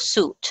follow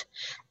suit.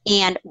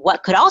 And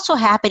what could also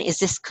happen is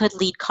this could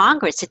lead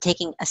Congress to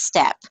taking a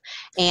step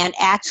and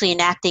actually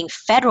enacting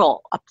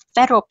a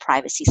federal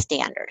privacy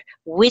standard,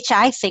 which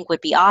I think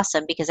would be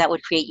awesome because that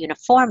would create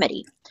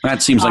uniformity.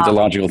 That seems like the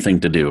logical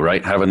thing to do,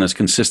 right? Having this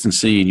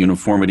consistency,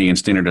 uniformity, and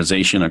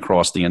standardization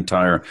across the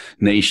entire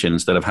nation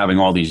instead of having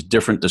all these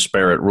different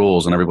disparate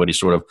rules and everybody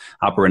sort of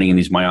operating in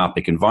these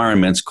myopic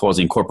environments,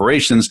 causing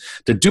corporations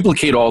to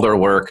duplicate all their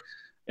work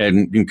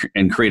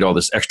and create all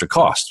this extra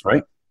cost,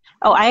 right?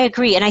 Oh, I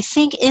agree. And I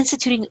think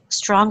instituting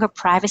stronger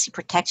privacy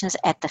protections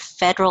at the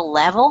federal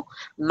level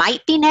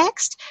might be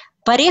next.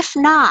 But if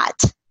not,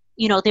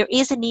 there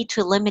is a need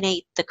to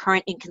eliminate the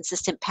current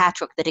inconsistent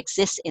patchwork that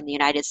exists in the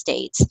United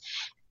States.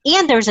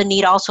 And there's a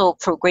need also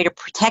for greater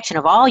protection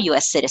of all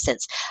U.S.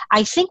 citizens.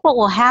 I think what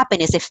will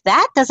happen is if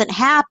that doesn't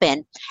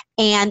happen,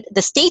 and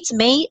the states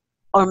may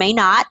or may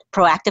not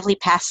proactively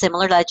pass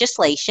similar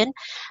legislation.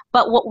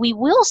 But what we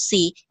will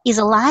see is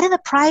a lot of the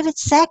private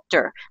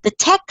sector, the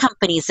tech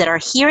companies that are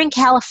here in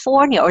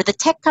California or the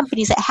tech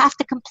companies that have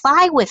to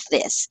comply with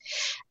this,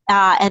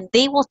 and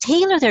they will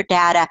tailor their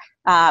data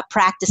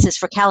practices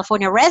for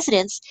California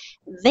residents.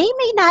 They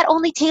may not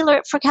only tailor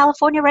it for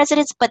California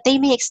residents, but they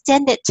may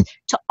extend it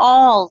to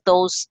all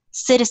those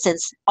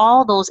citizens,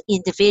 all those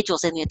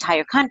individuals in the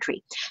entire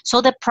country.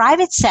 So the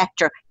private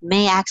sector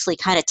may actually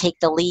kind of take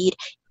the lead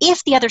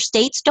if the other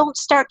states don't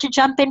start to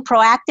jump in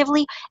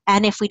proactively,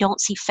 and if we don't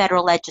see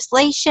federal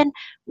legislation,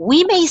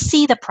 we may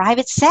see the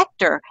private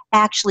sector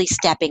actually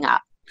stepping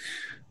up.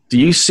 Do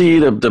you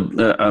see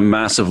a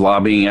massive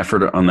lobbying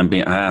effort on the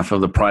behalf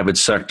of the private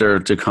sector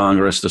to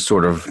Congress to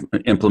sort of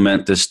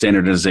implement this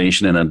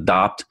standardization and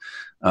adopt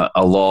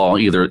a law,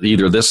 either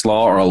this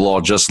law or a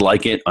law just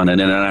like it on an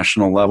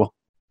international level?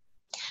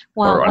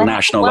 Well, or a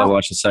national level,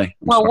 I should say.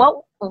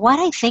 What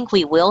I think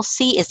we will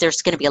see is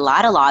there's going to be a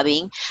lot of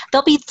lobbying.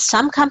 There'll be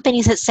some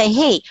companies that say,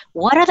 hey,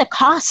 what are the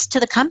costs to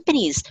the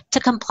companies to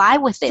comply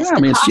with this?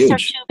 Yeah, the costs are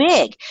too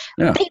big.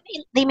 Yeah.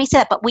 They may say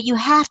that, but what you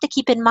have to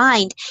keep in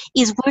mind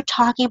is we're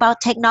talking about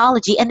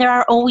technology, and there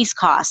are always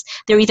costs.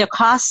 There are either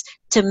costs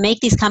to make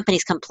these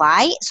companies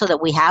comply so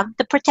that we have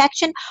the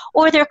protection,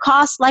 or there are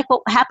costs like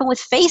what happened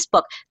with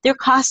Facebook. There are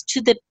costs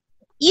to the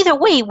either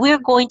way, we're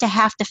going to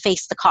have to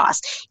face the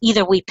cost.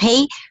 Either we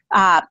pay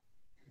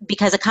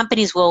because the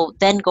companies will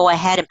then go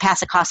ahead and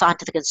pass the cost on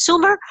to the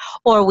consumer,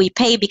 or we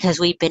pay because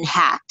we've been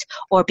hacked,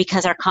 or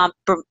because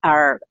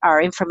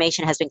our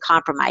information has been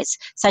compromised,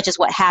 such as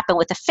what happened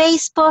with the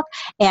Facebook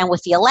and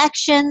with the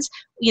elections.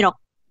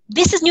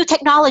 This is new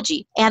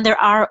technology, and there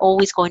are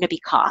always going to be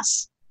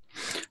costs.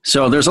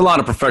 So there's a lot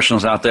of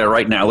professionals out there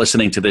right now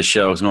listening to this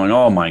show going,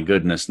 oh my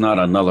goodness, not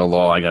another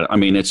law.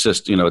 It's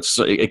just,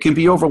 it can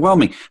be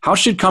overwhelming. How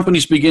should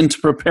companies begin to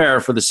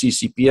prepare for the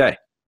CCPA?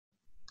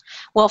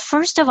 Well,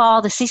 first of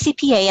all, the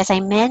CCPA, as I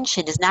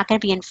mentioned, is not going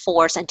to be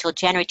enforced until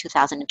January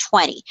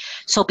 2020.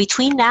 So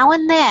between now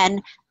and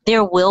then,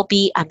 there will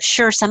be, I'm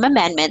sure, some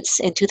amendments.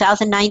 In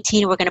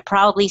 2019, we're going to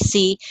probably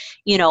see,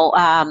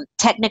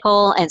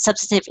 technical and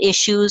substantive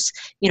issues,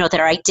 that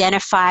are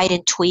identified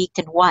and tweaked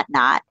and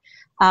whatnot.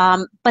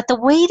 But the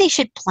way they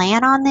should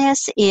plan on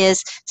this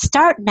is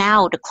start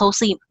now to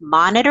closely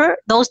monitor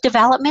those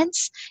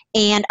developments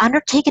and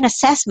undertake an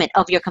assessment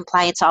of your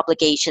compliance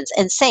obligations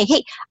and say,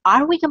 hey,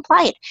 are we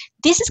compliant?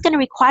 This is going to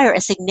require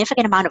a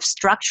significant amount of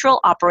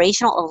structural,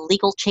 operational, and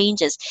legal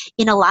changes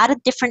in a lot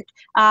of different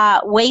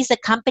ways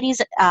that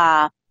companies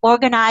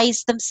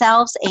organize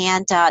themselves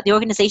and the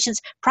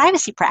organization's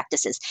privacy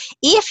practices.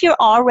 If you're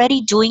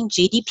already doing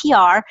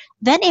GDPR,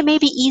 then it may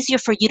be easier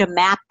for you to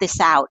map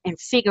this out and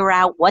figure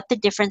out what the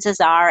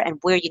differences are and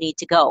where you need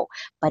to go.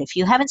 But if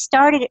you haven't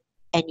started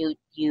and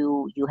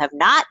you're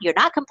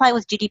not compliant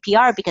with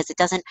GDPR because it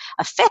doesn't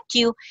affect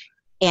you,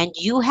 and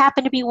you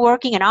happen to be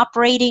working and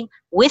operating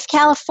with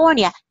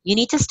California, you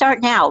need to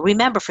start now.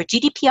 Remember, for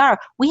GDPR,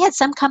 we had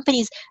some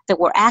companies that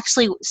were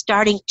actually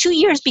starting 2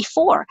 years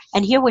before,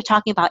 and here we're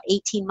talking about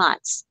 18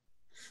 months.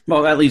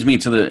 Well, that leads me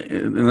to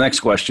the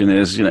next question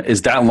is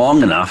that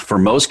long enough for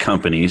most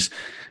companies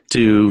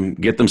to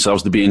get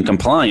themselves to being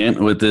compliant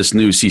with this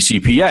new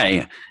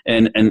CCPA?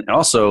 And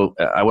also,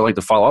 I would like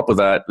to follow up with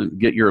that,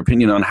 get your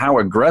opinion on how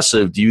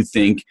aggressive do you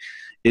think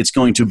it's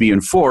going to be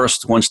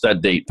enforced once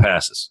that date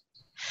passes?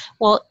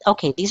 Well,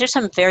 okay, these are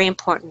some very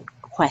important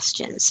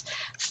questions.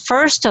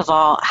 First of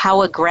all,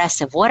 how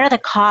aggressive? What are the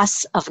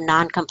costs of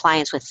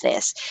non-compliance with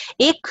this?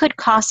 It could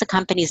cost the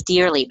companies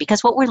dearly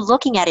because what we're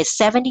looking at is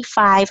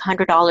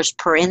 $7,500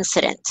 per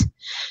incident.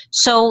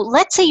 So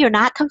let's say you're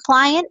not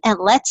compliant, and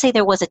let's say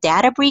there was a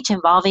data breach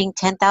involving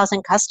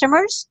 10,000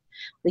 customers.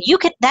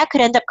 That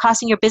could end up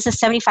costing your business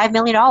 $75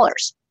 million.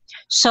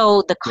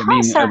 So the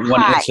costs are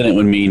one high. Incident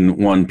would mean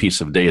one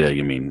piece of data,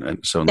 you mean?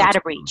 So data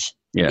breach.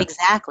 Yeah.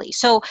 Exactly.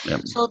 So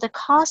the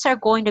costs are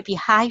going to be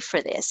high for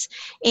this.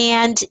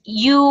 And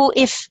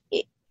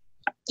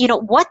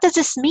what does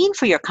this mean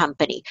for your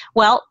company?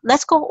 Well,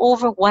 let's go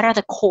over what are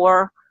the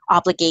core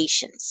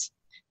obligations.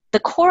 The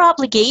core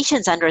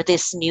obligations under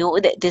this new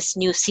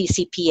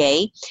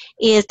CCPA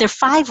is there are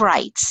 5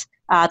 rights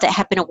that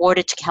have been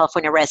awarded to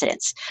California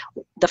residents.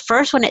 The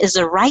first one is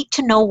the right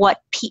to know what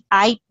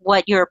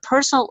your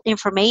personal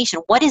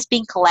information, what is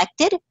being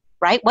collected,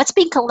 right? What's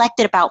being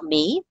collected about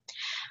me,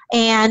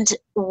 and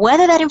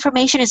whether that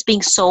information is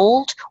being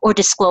sold or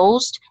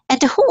disclosed, and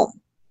to whom.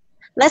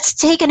 Let's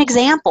take an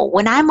example.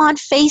 When I'm on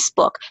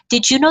Facebook,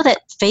 did you know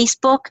that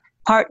Facebook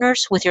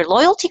partners with your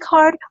loyalty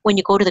card when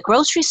you go to the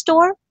grocery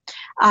store?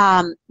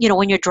 When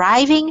you're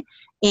driving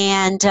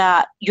and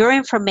your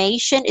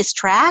information is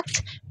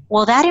tracked,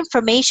 well, that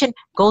information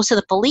goes to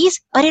the police,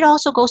 but it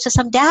also goes to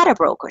some data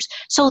brokers.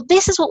 So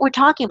this is what we're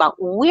talking about.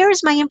 Where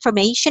is my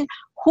information?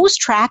 Who's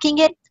tracking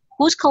it?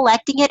 Who's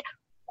collecting it?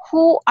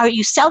 Who are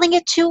you selling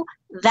it to?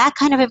 That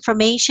kind of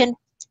information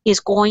is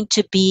going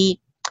to be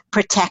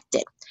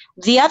protected.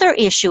 The other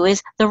issue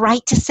is the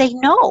right to say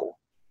no.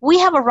 We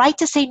have a right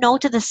to say no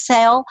to the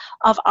sale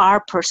of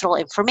our personal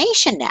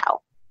information now.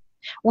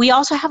 We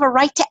also have a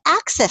right to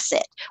access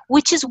it,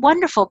 which is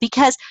wonderful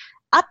because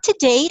up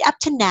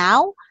to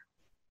now,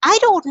 I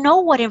don't know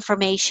what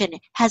information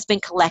has been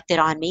collected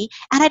on me,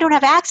 and I don't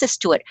have access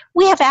to it.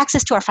 We have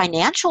access to our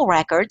financial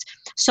records,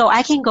 so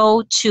I can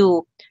go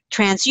to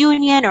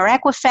TransUnion or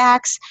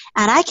Equifax,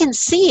 and I can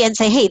see and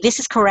say, hey, this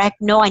is correct.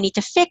 No, I need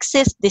to fix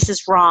this. This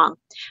is wrong.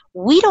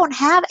 We don't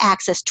have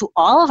access to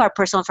all of our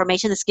personal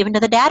information that's given to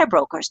the data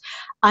brokers.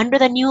 Under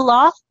the new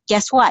law,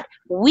 guess what?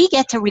 We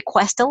get to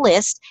request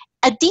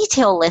a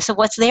detailed list of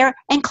what's there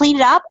and clean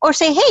it up, or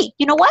say, hey,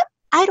 you know what?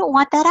 I don't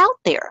want that out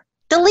there.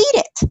 Delete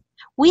it.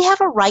 We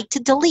have a right to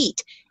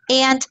delete.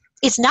 And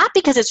it's not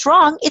because it's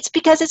wrong, it's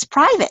because it's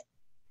private.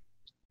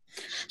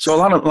 So a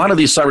lot of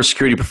these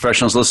cybersecurity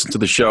professionals listen to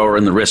the show are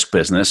in the risk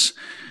business.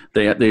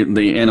 They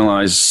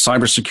analyze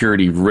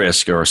cybersecurity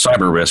risk or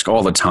cyber risk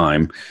all the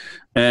time.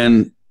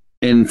 And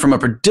from a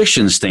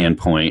prediction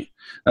standpoint,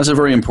 that's a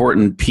very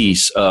important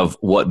piece of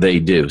what they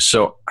do.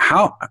 So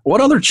what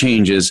other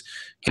changes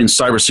can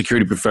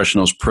cybersecurity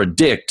professionals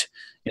predict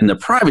in the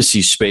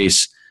privacy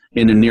space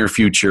in the near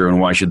future,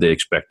 and why should they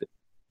expect it?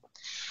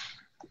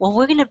 Well,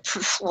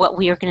 what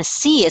we are going to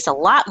see is a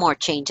lot more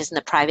changes in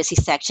the privacy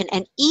section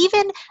and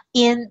even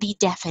in the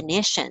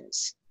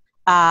definitions.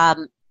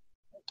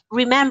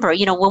 Remember,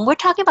 when we're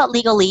talking about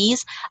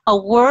legalese, a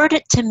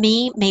word to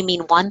me may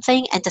mean one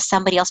thing and to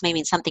somebody else may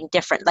mean something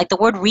different. Like the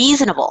word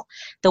reasonable.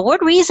 The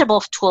word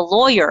reasonable to a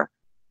lawyer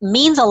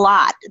means a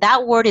lot.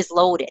 That word is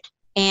loaded.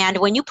 And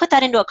when you put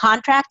that into a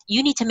contract,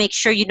 you need to make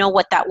sure you know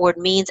what that word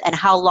means and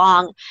how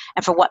long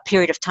and for what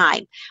period of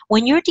time.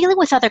 When you're dealing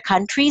with other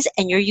countries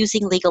and you're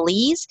using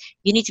legalese,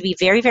 you need to be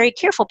very, very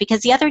careful because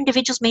the other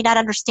individuals may not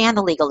understand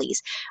the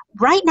legalese.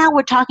 Right now,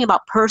 we're talking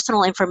about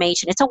personal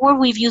information. It's a word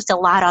we've used a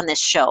lot on this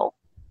show.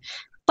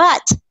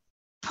 But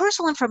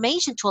personal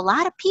information to a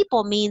lot of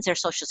people means their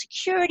social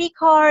security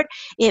card,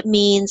 it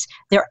means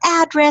their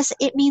address,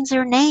 it means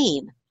their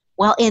name.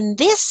 Well, in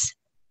this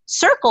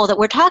circle that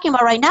we're talking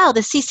about right now,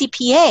 the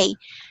CCPA,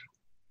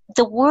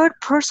 the word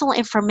personal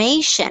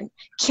information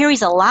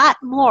carries a lot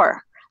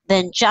more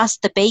than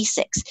just the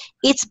basics.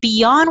 It's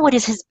beyond what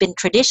has been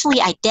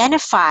traditionally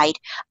identified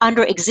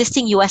under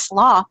existing U.S.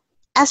 law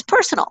as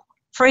personal.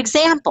 For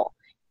example,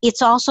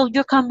 it's also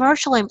your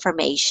commercial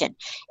information.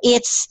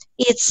 It's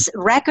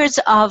records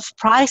of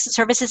products and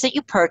services that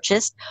you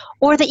purchased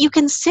or that you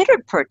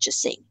considered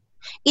purchasing.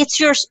 It's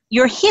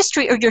your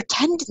history or your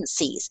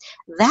tendencies.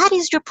 That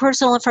is your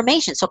personal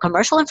information. So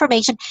commercial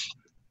information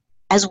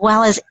as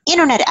well as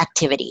internet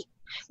activity.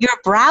 Your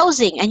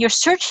browsing and your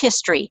search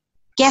history.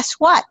 Guess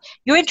what?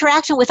 Your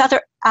interaction with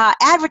other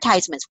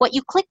advertisements, what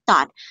you clicked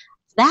on.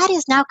 That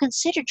is now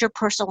considered your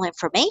personal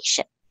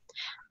information.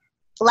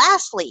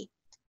 Lastly,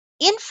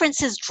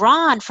 inferences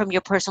drawn from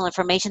your personal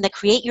information that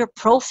create your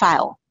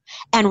profile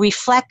and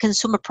reflect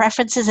consumer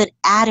preferences and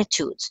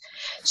attitudes.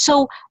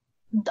 So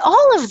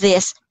all of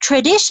this,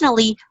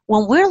 traditionally,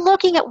 when we're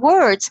looking at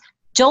words,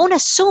 don't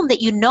assume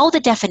that you know the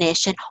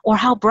definition or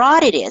how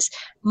broad it is.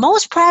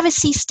 Most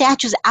privacy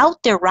statutes out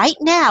there right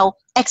now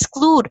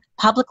exclude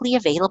publicly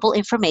available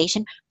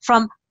information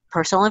from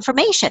personal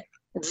information.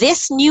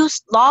 This new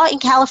law in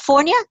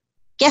California,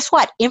 guess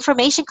what?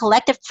 Information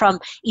collected from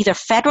either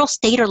federal,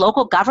 state, or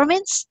local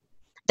governments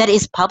that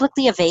is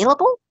publicly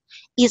available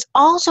is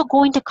also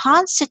going to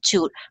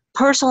constitute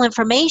personal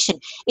information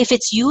if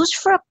it's used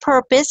for a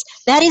purpose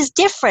that is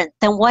different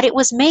than what it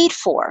was made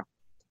for.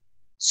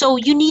 So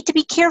you need to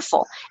be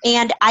careful.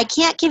 And I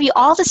can't give you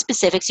all the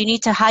specifics. You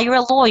need to hire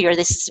a lawyer.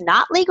 This is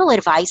not legal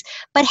advice,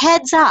 but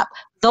heads up,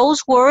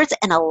 those words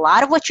and a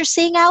lot of what you're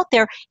seeing out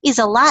there is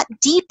a lot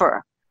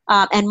deeper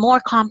and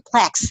more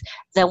complex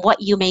than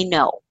what you may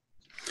know.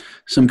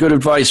 Some good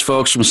advice,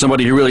 folks, from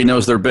somebody who really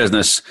knows their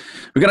business.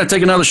 We're going to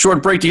take another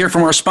short break to hear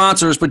from our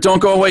sponsors, but don't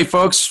go away,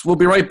 folks. We'll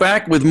be right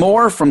back with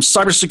more from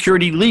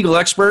cybersecurity legal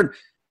expert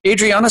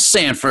Adriana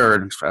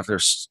Sanford after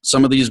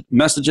some of these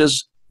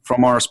messages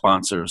from our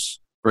sponsors.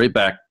 Right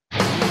back.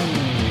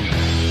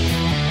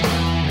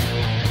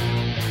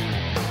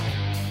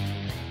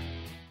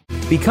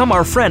 Become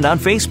our friend on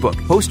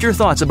Facebook. Post your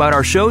thoughts about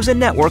our shows and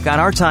network on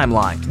our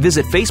timeline.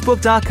 Visit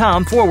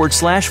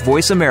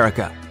facebook.com/Voice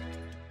America.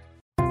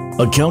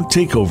 Account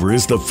takeover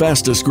is the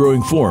fastest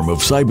growing form of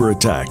cyber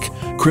attack.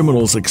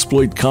 Criminals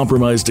exploit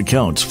compromised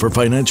accounts for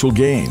financial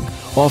gain,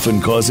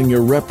 often causing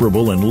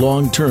irreparable and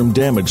long-term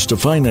damage to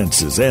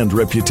finances and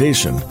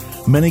reputation.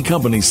 Many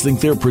companies think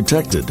they're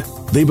protected.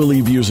 They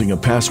believe using a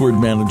password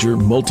manager,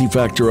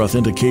 multi-factor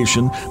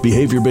authentication,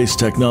 behavior-based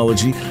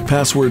technology,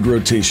 password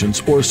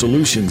rotations, or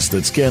solutions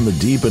that scan the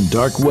deep and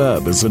dark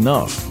web is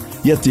enough.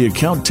 Yet the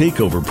account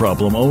takeover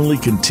problem only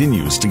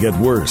continues to get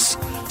worse.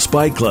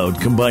 SpyCloud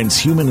combines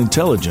human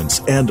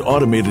intelligence and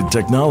automated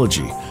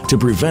technology to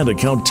prevent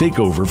account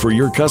takeover for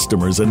your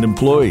customers and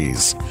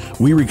employees.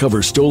 We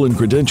recover stolen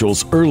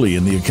credentials early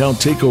in the account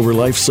takeover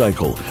life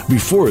cycle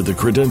before the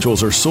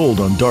credentials are sold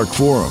on dark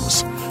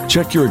forums.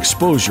 Check your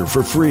exposure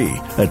for free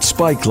at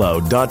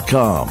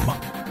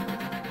spycloud.com.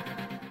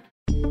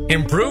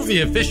 Improve the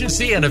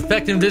efficiency and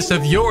effectiveness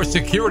of your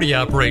security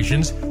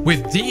operations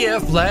with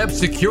DF Lab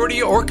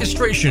Security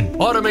Orchestration,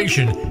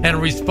 Automation,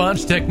 and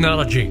Response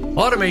Technology.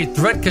 Automate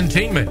threat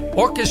containment,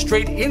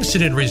 orchestrate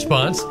incident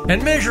response,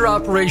 and measure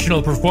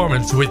operational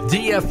performance with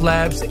DF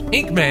Lab's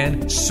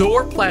Inkman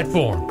SOAR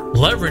platform.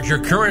 Leverage your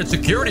current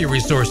security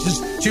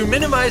resources to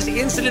minimize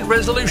incident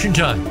resolution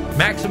time,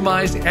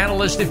 maximize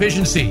analyst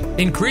efficiency,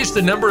 increase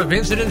the number of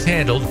incidents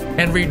handled,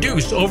 and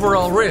reduce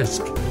overall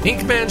risk.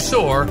 Inkman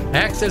SOAR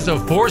acts as a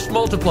force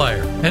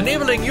multiplier,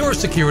 enabling your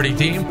security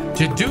team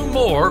to do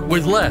more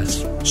with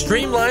less.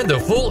 Streamline the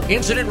full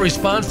incident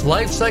response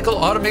lifecycle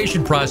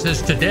automation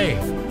process today.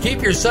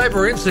 Keep your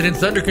cyber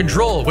incidents under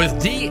control with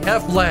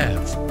DF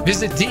Labs.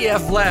 Visit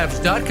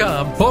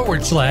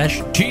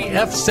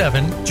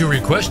dflabs.com/GF7 to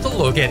request a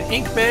look at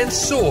Inkman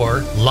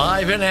SOAR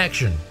live in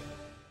action.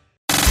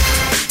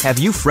 Have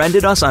you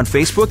friended us on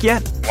Facebook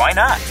yet? Why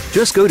not?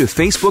 Just go to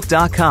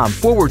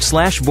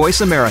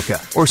facebook.com/Voice America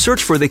or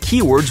search for the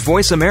keywords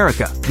Voice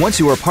America. Once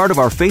you are part of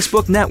our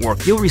Facebook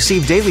network, you'll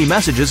receive daily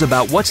messages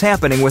about what's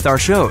happening with our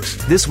shows,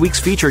 this week's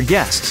featured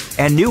guests,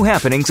 and new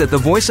happenings at the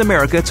Voice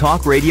America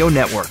Talk Radio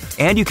Network.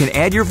 And you can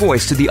add your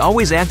voice to the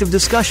always active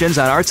discussions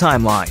on our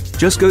timeline.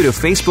 Just go to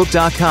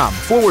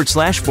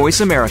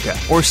facebook.com/Voice America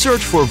or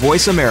search for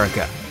Voice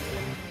America.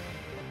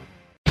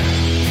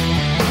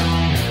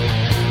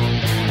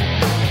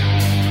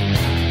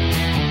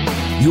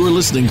 You're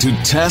listening to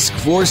Task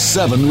Force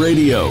 7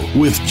 Radio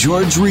with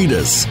George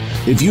Ritas.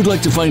 If you'd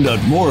like to find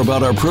out more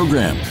about our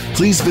program,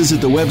 please visit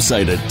the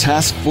website at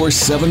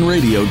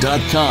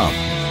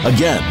taskforce7radio.com.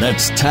 Again,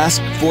 that's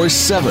Task Force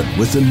 7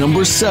 with the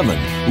number 7,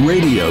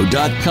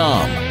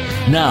 radio.com.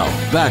 Now,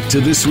 back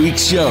to this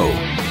week's show.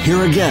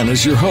 Here again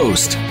is your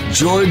host,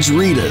 George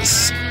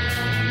Ritas.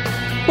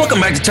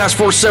 Welcome back to Task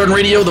Force 7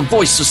 Radio, the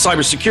voice of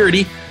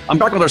cybersecurity. I'm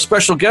back with our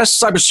special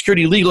guest,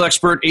 cybersecurity legal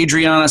expert,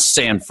 Adriana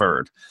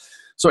Sanford.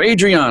 So,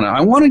 Adriana, I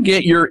want to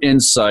get your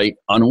insight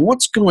on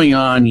what's going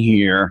on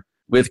here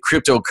with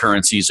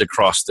cryptocurrencies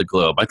across the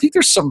globe. I think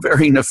there's some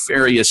very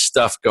nefarious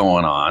stuff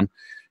going on.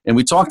 And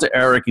we talked to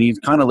Eric, and he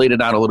kind of laid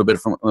it out a little bit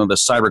from the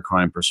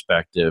cybercrime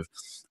perspective.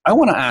 I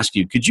want to ask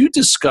you, could you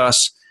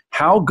discuss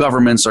how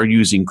governments are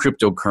using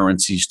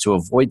cryptocurrencies to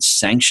avoid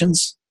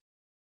sanctions?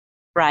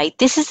 Right.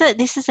 This is a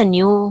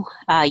new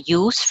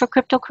use for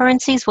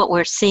cryptocurrencies. What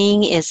we're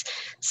seeing is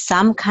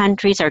some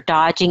countries are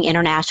dodging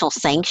international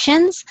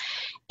sanctions,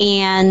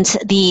 and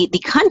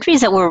the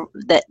countries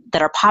that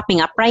are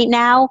popping up right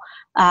now.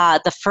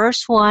 The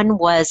first one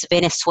was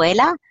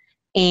Venezuela,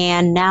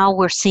 and now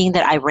we're seeing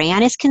that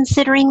Iran is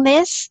considering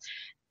this.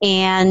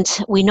 And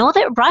we know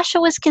that Russia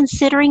was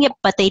considering it,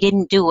 but they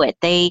didn't do it.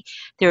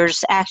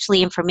 There's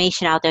actually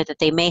information out there that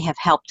they may have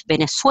helped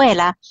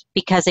Venezuela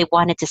because they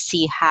wanted to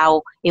see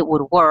how it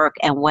would work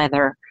and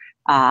whether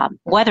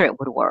it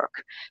would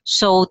work.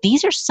 So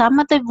these are some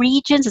of the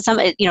regions and some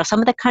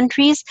of the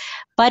countries,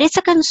 but it's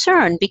a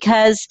concern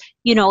because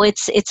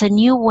it's a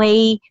new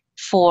way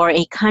for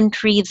a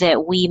country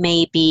that we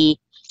may be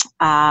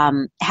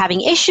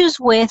having issues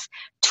with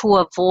to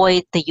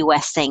avoid the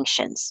U.S.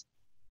 sanctions.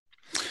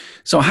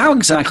 So how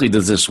exactly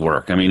does this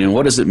work? I mean, and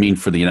what does it mean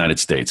for the United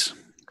States?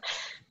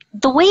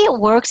 The way it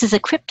works is a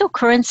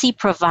cryptocurrency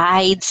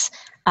provides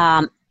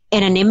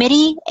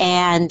anonymity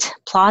and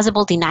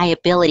plausible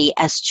deniability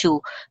as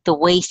to the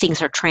way things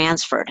are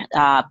transferred.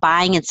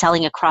 Buying and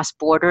selling across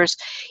borders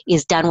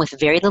is done with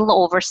very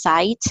little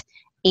oversight,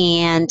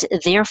 and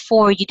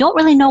therefore you don't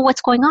really know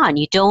what's going on.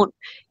 You don't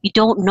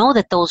know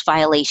that those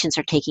violations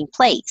are taking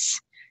place.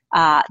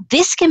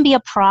 This can be a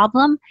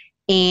problem.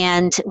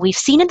 And we've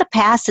seen in the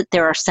past that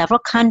there are several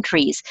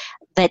countries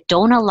that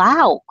don't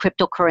allow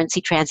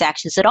cryptocurrency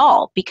transactions at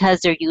all because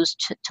they're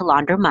used to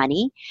launder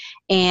money.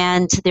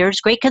 And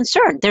there's great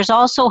concern. There's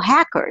also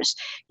hackers,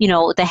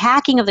 the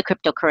hacking of the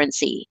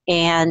cryptocurrency,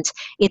 and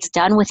it's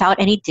done without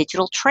any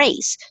digital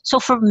trace. So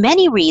for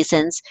many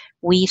reasons,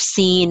 we've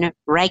seen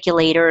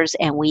regulators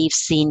and we've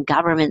seen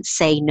governments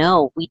say,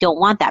 no, we don't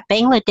want that.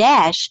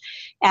 Bangladesh,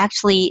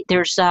 actually,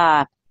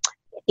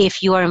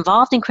 if you are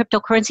involved in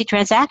cryptocurrency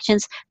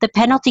transactions, the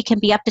penalty can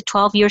be up to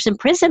 12 years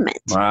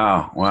imprisonment.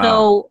 Wow.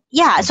 So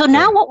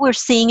now what we're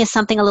seeing is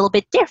something a little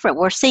bit different.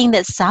 We're seeing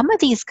that some of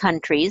these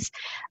countries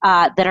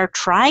that are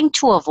trying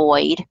to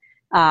avoid,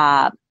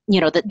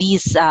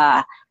 these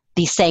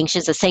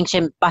sanctions, the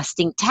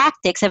sanction-busting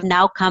tactics, have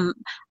now come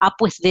up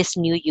with this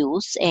new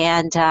use,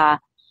 and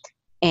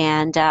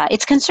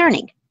it's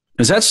concerning.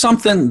 Is that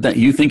something that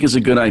you think is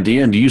a good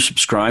idea, and do you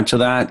subscribe to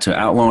that, to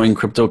outlawing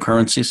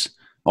cryptocurrencies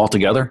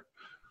altogether?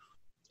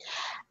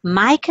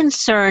 My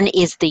concern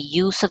is the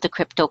use of the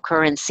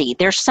cryptocurrency.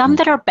 There's some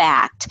that are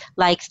backed,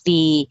 like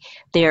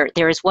there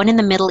is one in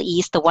the Middle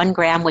East, the 1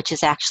 gram, which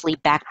is actually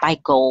backed by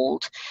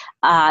gold.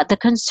 The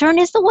concern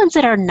is the ones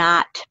that are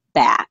not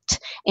backed.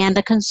 And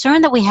the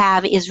concern that we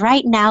have is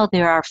right now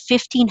there are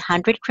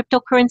 1,500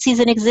 cryptocurrencies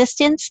in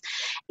existence,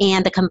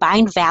 and the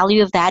combined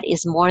value of that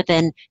is more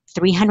than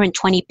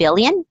 $320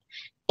 billion.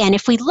 And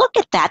if we look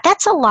at that,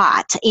 that's a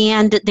lot.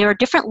 And there are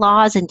different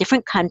laws in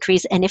different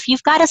countries. And if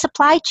you've got a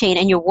supply chain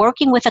and you're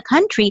working with a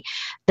country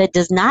that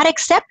does not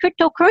accept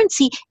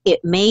cryptocurrency,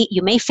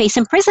 you may face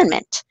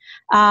imprisonment.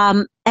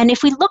 And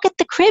if we look at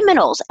the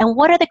criminals and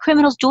what are the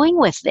criminals doing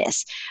with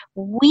this,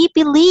 we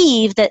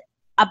believe that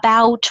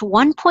about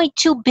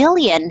 1.2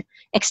 billion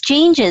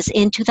exchanges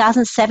in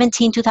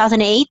 2017,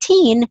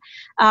 2018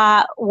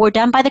 were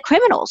done by the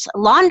criminals,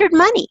 laundered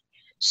money.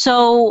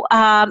 So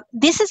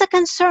this is a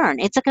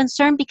concern. It's a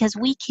concern because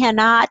we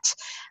cannot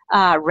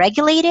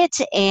regulate it,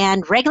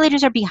 and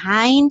regulators are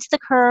behind the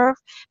curve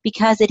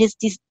because it is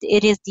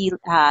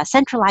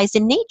centralized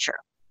in nature.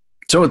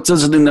 So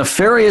does the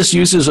nefarious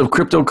uses of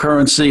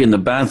cryptocurrency and the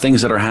bad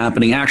things that are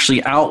happening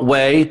actually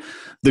outweigh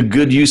the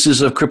good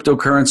uses of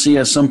cryptocurrency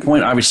at some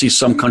point? Obviously,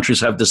 some countries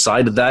have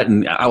decided that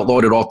and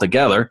outlawed it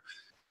altogether.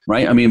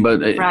 Right. I mean,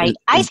 but right.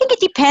 I think it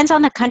depends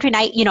on the country.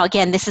 And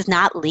again, this is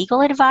not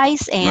legal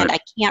advice, and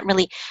right. I can't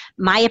really.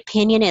 My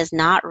opinion is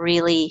not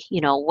really,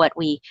 what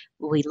we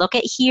look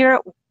at here.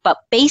 But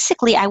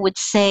basically, I would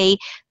say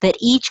that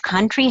each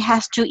country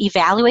has to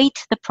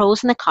evaluate the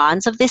pros and the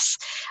cons of this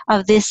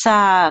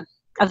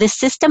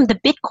system. The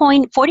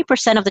Bitcoin,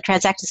 40% of the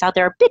transactions out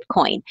there are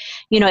Bitcoin.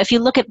 If you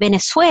look at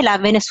Venezuela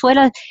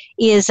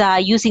is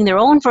using their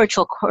own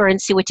virtual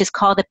currency, which is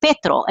called the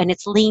Petro, and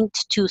it's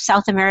linked to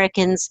South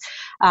Americans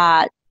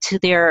to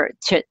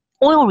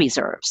oil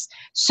reserves.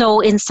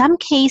 So in some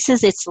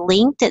cases it's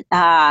linked,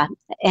 and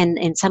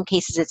in some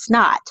cases it's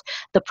not.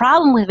 The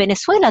problem with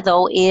Venezuela,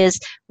 though, is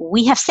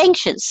we have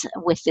sanctions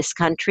with this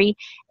country,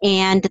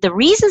 and the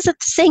reasons that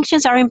the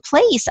sanctions are in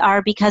place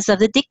are because of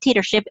the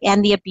dictatorship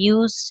and the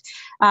abuse,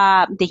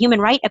 the human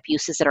rights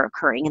abuses that are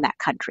occurring in that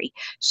country.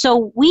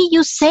 So we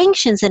use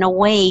sanctions in a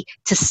way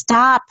to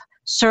stop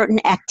certain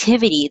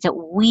activity that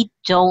we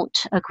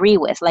don't agree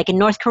with. Like in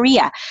North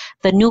Korea,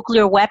 the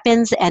nuclear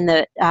weapons and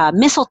the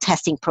missile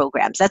testing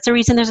programs. That's the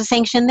reason there's a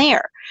sanction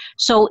there.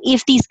 So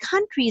if these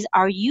countries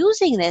are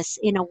using this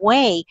in a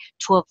way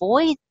to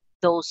avoid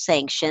those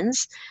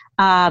sanctions,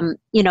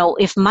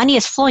 if money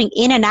is flowing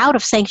in and out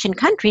of sanctioned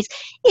countries,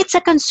 it's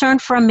a concern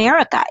for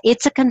America.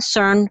 It's a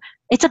concern.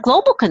 It's a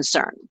global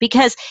concern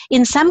because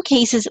in some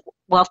cases,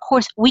 well, of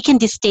course, we can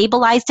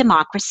destabilize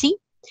democracy.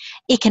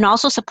 It can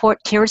also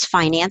support terrorist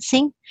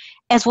financing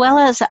as well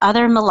as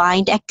other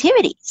maligned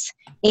activities.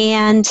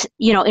 And,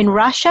 in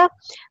Russia,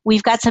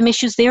 we've got some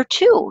issues there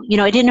too.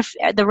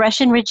 The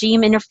Russian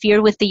regime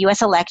interfered with the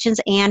U.S.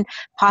 elections and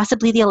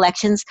possibly the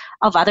elections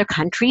of other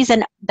countries,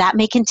 and that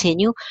may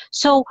continue.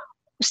 So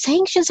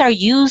sanctions are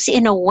used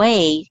in a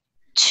way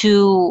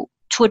to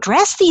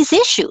address these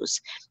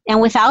issues.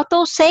 And without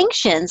those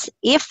sanctions,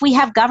 if we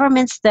have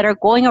governments that are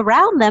going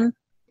around them,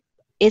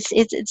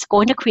 it's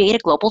going to create a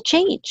global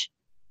change.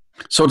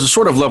 So to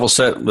sort of level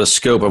set the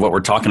scope of what we're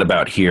talking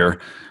about here,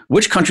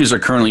 which countries are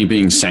currently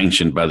being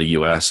sanctioned by the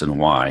U.S. and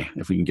why?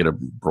 If we can get a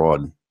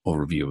broad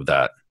overview of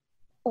that.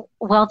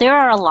 Well, there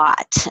are a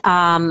lot.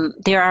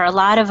 There are a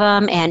lot of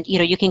them, and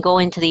you can go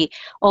into the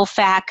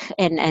OFAC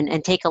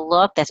and take a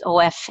look. That's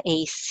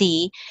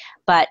OFAC,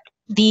 but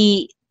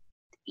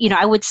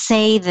I would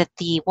say that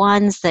the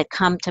ones that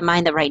come to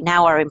mind that right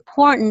now are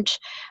important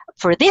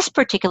for this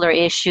particular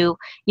issue,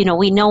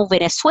 we know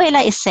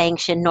Venezuela is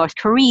sanctioned, North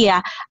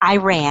Korea,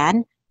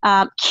 Iran,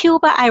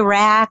 Cuba,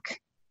 Iraq,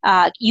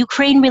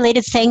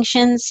 Ukraine-related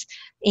sanctions,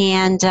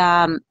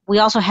 and we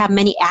also have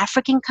many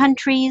African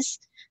countries,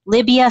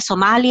 Libya,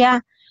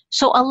 Somalia.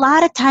 So a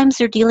lot of times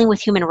they're dealing with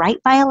human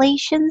rights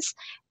violations,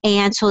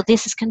 and so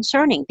this is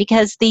concerning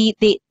because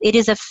it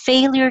is a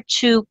failure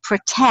to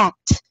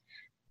protect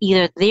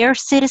either their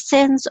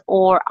citizens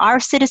or our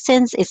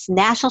citizens. It's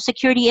national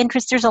security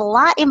interests. There's a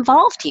lot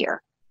involved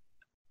here.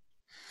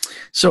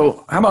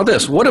 So how about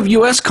this? What if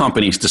U.S.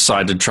 companies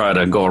decide to try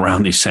to go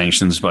around these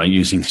sanctions by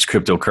using these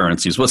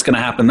cryptocurrencies? What's going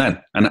to happen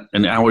then?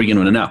 And how are you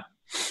going to know?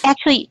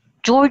 Actually,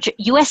 George,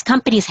 U.S.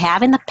 companies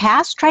have in the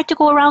past tried to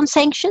go around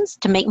sanctions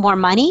to make more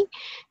money.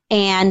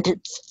 And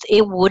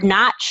it would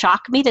not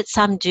shock me that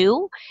some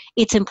do.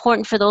 It's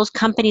important for those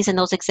companies and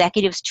those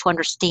executives to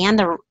understand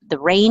the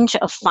range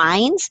of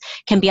fines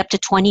can be up to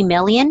 $20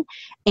 million.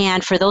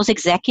 And for those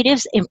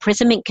executives,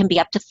 imprisonment can be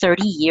up to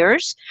 30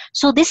 years.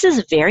 So this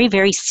is very,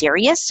 very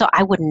serious. So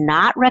I would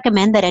not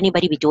recommend that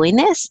anybody be doing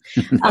this.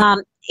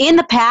 In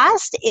the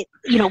past,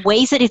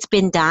 ways that it's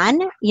been done,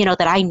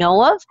 that I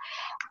know of,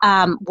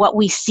 what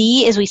we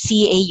see is we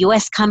see a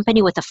U.S.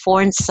 company with a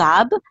foreign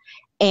sub,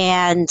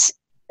 and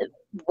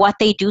what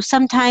they do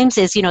sometimes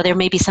is, there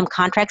may be some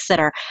contracts that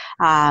are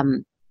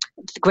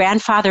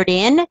grandfathered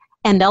in,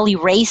 and they'll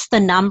erase the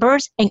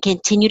numbers and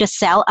continue to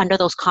sell under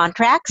those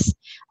contracts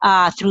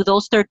through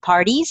those third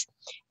parties.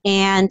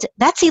 And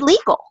that's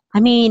illegal.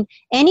 I mean,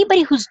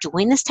 anybody who's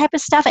doing this type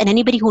of stuff and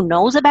anybody who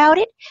knows about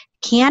it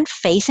can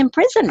face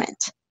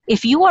imprisonment.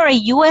 If you are a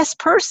U.S.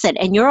 person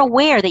and you're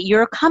aware that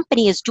your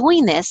company is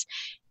doing this,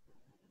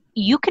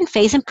 you can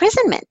face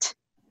imprisonment.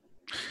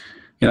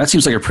 Yeah, that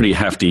seems like a pretty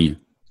hefty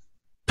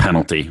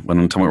penalty.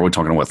 When we're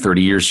talking about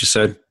 30 years, you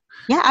said?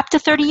 Yeah, up to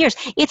 30 years.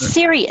 It's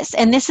serious,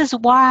 and this is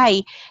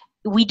why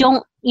we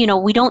don't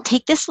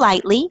take this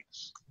lightly.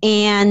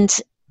 And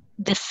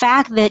the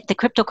fact that the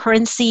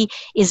cryptocurrency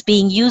is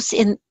being used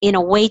in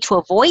a way to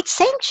avoid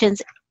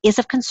sanctions is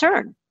of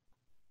concern.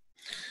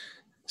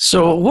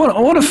 So,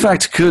 what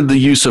effect could the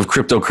use of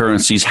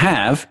cryptocurrencies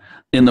have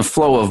in the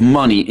flow of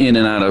money in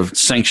and out of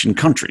sanctioned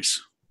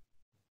countries?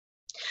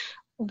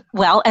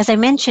 Well, as I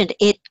mentioned,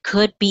 it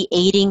could be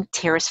aiding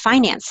terrorist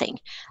financing.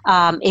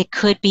 It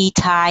could be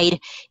tied,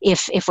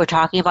 if we're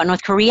talking about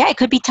North Korea, it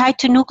could be tied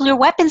to nuclear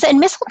weapons and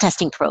missile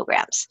testing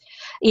programs.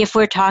 If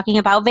we're talking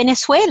about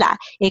Venezuela,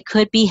 it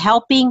could be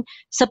helping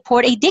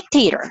support a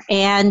dictator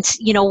and,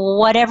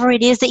 whatever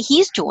it is that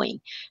he's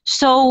doing.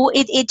 So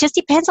it just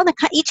depends on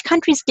each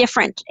country's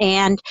different,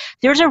 and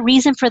there's a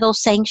reason for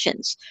those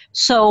sanctions.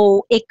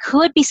 So it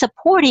could be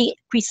supporting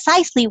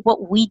precisely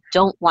what we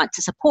don't want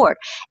to support.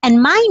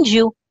 And mind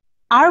you,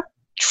 our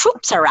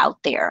troops are out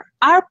there,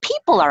 our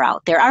people are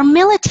out there, our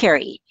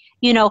military.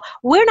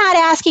 We're not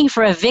asking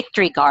for a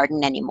victory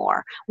garden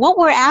anymore. What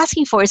we're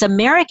asking for is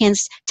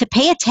Americans to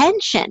pay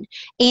attention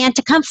and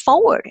to come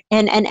forward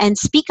and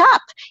speak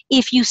up.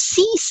 If you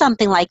see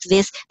something like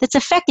this that's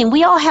affecting,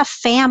 we all have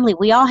family,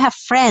 we all have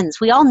friends,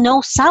 we all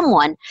know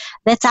someone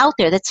that's out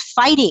there that's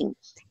fighting.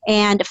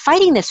 and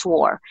fighting this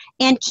war.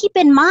 And keep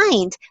in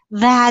mind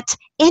that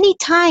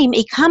anytime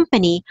a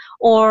company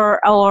or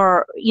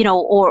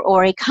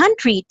a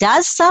country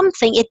does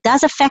something, it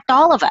does affect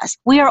all of us.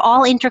 We are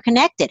all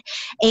interconnected.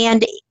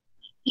 And,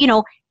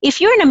 if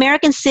you're an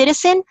American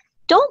citizen,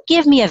 don't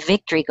give me a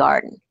victory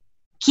garden.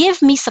 Give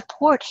me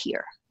support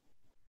here.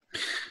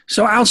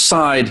 So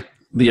outside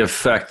the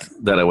effect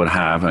that it would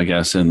have, I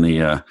guess, in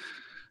the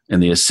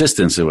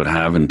assistance it would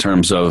have in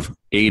terms of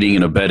aiding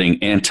and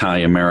abetting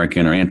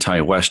anti-American or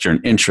anti-Western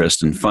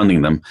interest in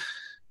funding them,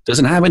 does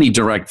it have any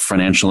direct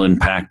financial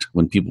impact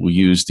when people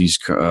use these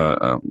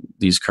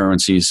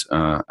currencies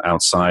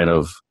outside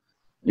of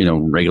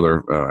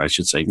regular?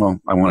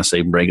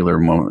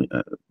 Regular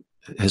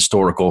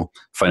historical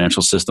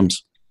financial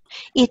systems?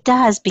 It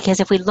does,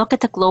 because if we look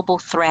at the global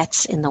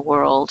threats in the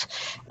world,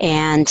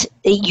 and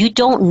you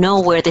don't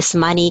know where this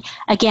money,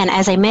 again,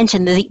 as I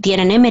mentioned, the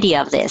anonymity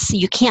of this,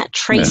 you can't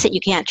trace it, you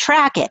can't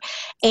track it.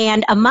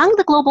 And among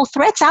the global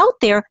threats out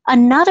there,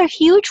 another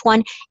huge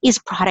one is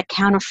product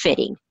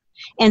counterfeiting.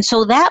 And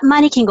so that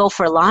money can go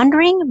for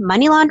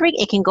money laundering,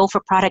 it can go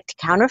for product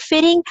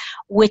counterfeiting,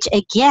 which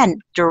again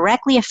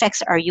directly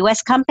affects our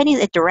U.S. companies,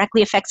 it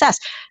directly affects us.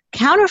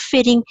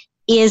 Counterfeiting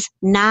is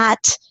not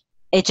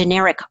a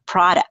generic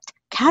product.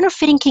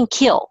 Counterfeiting can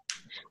kill.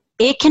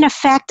 It can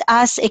affect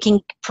us. It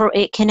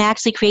can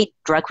actually create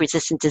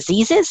drug-resistant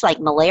diseases like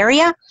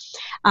malaria.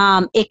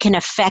 It can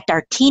affect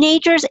our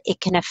teenagers. It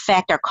can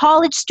affect our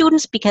college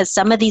students, because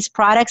some of these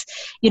products,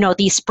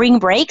 these spring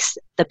breaks,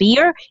 the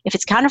beer, if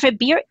it's counterfeit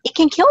beer, it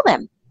can kill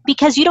them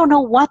because you don't know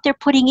what they're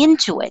putting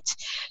into it.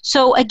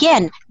 So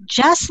again,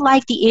 just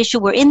like the issue,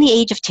 we're in the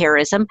age of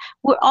terrorism,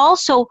 we're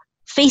also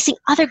facing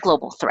other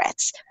global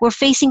threats. We're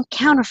facing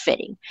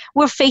counterfeiting.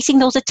 We're facing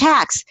those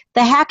attacks,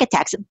 the hack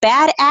attacks.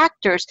 Bad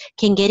actors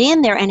can get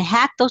in there and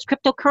hack those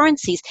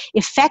cryptocurrencies,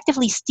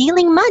 effectively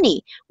stealing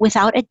money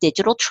without a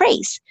digital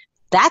trace.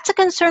 That's a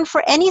concern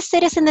for any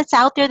citizen that's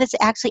out there, that's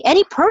actually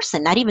any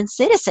person, not even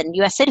citizen,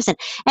 U.S. citizen,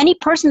 any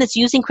person that's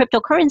using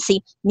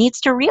cryptocurrency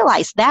needs to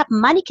realize that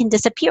money can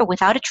disappear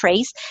without a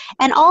trace.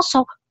 And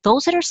also,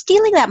 those that are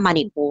stealing that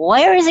money,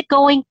 where is it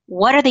going?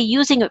 What are they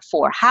using it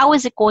for? How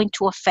is it going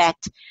to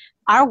affect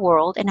our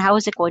world, and how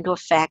is it going to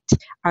affect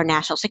our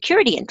national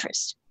security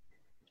interests?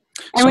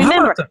 And so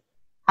remember,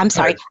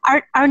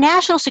 our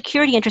national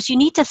security interests, you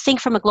need to think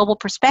from a global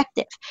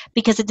perspective,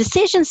 because the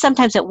decisions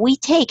sometimes that we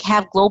take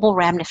have global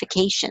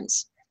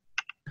ramifications.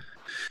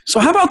 So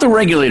how about the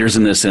regulators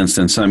in this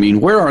instance? I mean,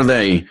 where are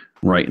they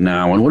right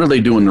now, and what are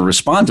they doing to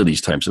respond to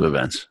these types of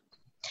events?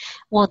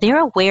 Well, they're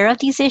aware of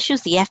these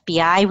issues. The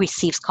FBI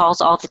receives calls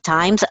all the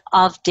time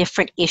of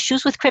different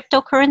issues with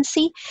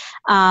cryptocurrency.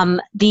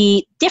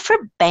 The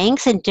different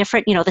banks and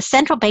the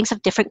central banks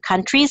of different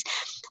countries,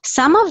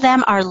 some of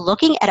them are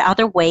looking at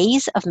other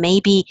ways of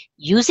maybe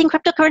using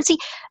cryptocurrency.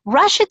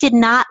 Russia did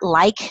not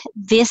like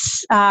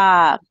this,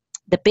 the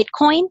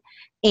Bitcoin,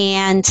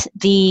 and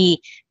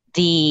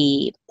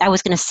I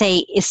was going to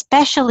say,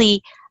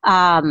 especially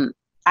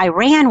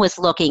Iran was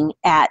looking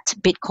at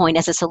Bitcoin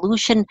as a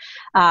solution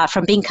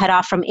from being cut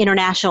off from the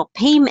International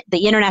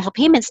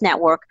Payments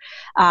Network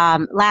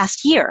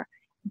last year.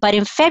 But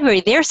in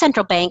February, their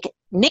central bank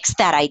nixed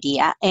that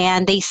idea,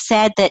 and they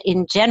said that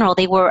in general,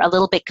 they were a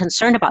little bit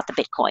concerned about the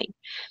Bitcoin.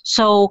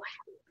 So,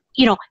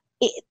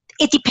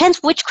 it depends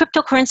which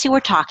cryptocurrency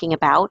we're talking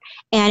about,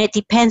 and it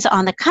depends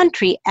on the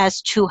country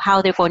as to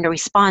how they're going to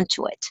respond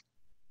to it.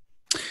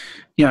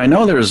 Yeah, I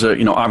know there's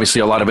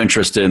obviously a lot of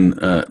interest in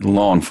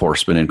law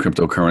enforcement in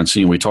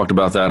cryptocurrency, and we talked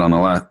about that on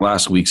the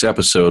last week's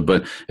episode.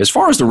 But as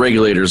far as the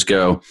regulators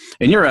go,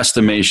 in your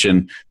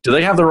estimation, do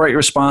they have the right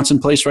response in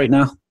place right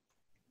now?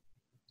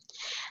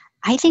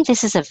 I think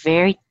this is a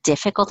very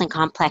difficult and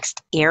complex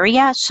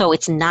area, so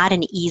it's not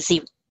an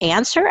easy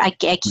answer. I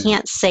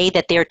can't say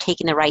that they're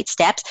taking the right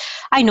steps.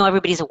 I know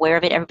everybody's aware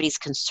of it. Everybody's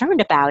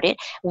concerned about it.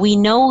 We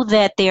know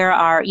that there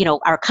are,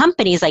 our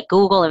companies like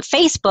Google and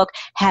Facebook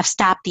have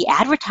stopped the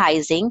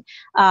advertising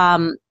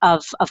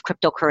of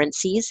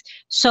cryptocurrencies.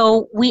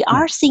 So we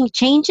are seeing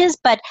changes,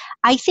 but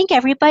I think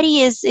everybody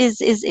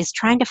is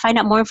trying to find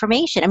out more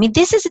information. I mean,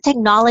 this is a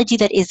technology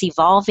that is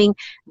evolving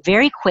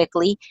very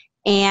quickly,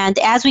 and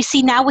as we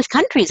see now with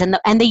countries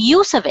and the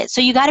use of it.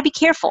 So you got to be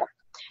careful.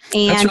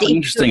 And that's really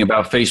interesting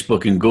about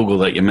Facebook and Google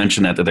that you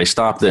mentioned that they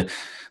stopped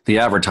the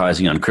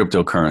advertising on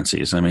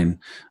cryptocurrencies. I mean,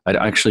 I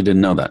actually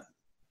didn't know that.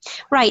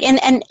 Right.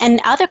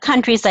 And other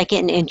countries like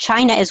in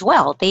China as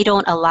well, they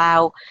don't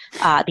allow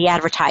the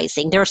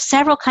advertising. There are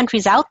several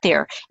countries out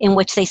there in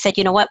which they said,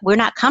 you know what, we're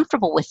not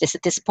comfortable with this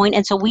at this point,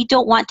 and so we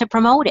don't want to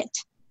promote it.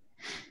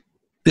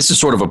 This is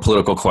sort of a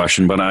political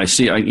question, but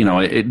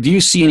do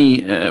you see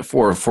any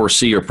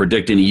foresee or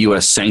predict any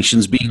U.S.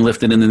 sanctions being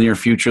lifted in the near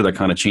future that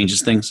kind of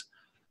changes things?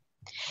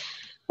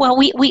 Well,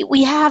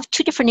 we have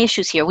two different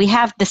issues here. We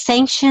have the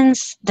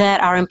sanctions that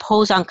are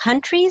imposed on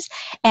countries,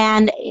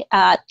 and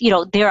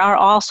there are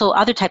also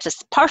other types of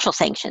partial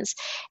sanctions.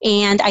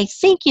 And I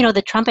think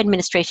the Trump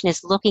administration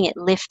is looking at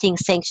lifting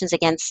sanctions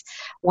against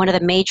one of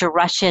the major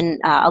Russian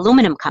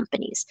aluminum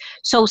companies.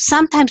 So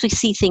sometimes we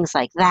see things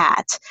like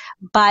that.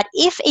 But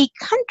if a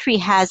country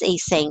has a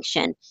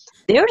sanction,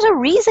 there's a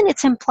reason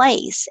it's in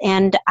place.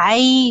 And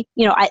I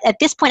at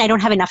this point, I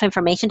don't have enough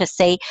information to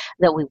say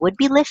that we would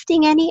be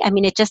lifting any. I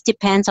mean, it just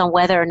depends on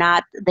whether or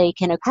not they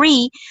can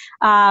agree,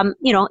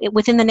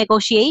 within the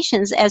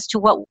negotiations as to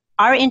what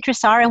our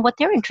interests are and what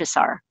their interests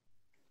are.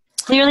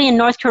 Clearly in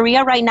North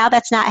Korea right now,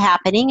 that's not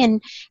happening.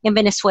 And in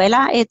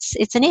Venezuela, it's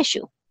an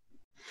issue.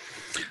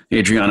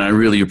 Adriana, I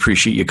really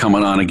appreciate you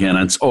coming on again.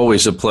 It's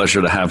always a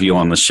pleasure to have you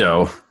on the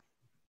show.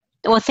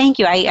 Well, thank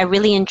you. I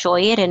really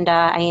enjoy it, and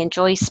I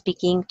enjoy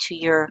speaking to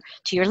your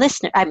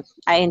listener. I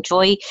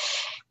enjoy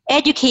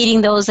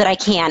educating those that I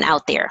can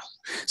out there.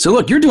 So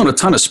look, you're doing a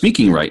ton of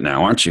speaking right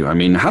now, aren't you? I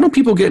mean, how do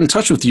people get in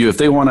touch with you if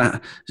they want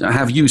to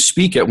have you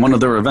speak at one of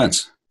their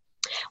events?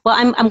 Well,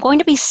 I'm going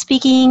to be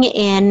speaking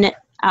in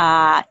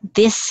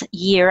this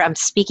year. I'm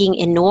speaking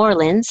in New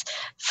Orleans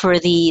for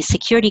the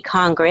Security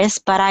Congress,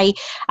 but I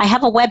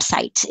have a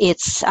website.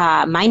 It's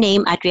my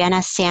name,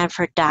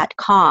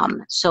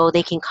 adrianasanford.com, so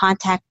they can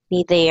contact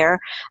me there.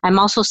 I'm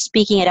also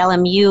speaking at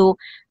LMU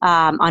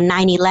on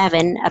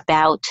 9/11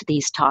 about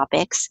these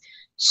topics.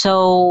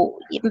 So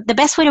the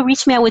best way to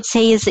reach me, I would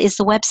say, is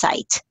the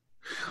website.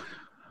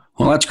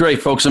 Well, that's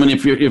great, folks. I mean,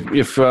 if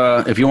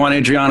you want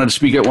Adriana to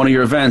speak at one of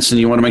your events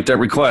and you want to make that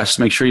request,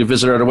 make sure you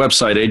visit our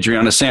website,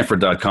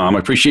 adrianasanford.com. I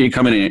appreciate you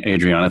coming in,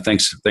 Adriana.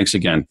 Thanks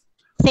again.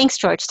 Thanks,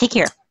 George. Take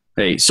care.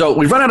 Hey, so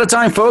we've run out of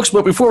time, folks,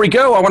 but before we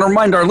go, I want to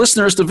remind our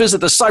listeners to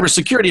visit the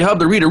Cybersecurity Hub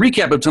to read a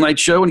recap of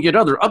tonight's show and get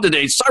other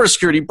up-to-date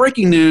cybersecurity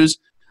breaking news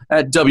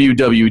at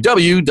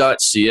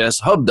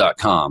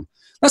www.cshub.com.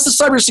 That's the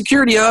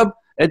Cybersecurity Hub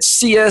at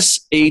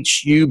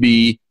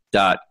cshub.com.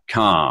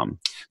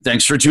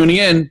 Thanks for tuning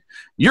in.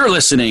 You're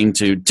listening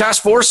to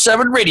Task Force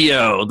 7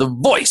 Radio, the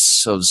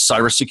voice of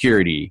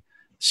cybersecurity.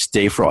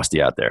 Stay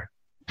frosty out there.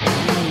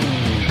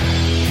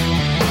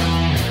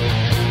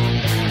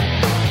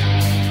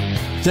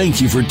 Thank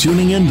you for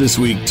tuning in this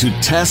week to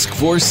Task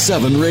Force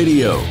 7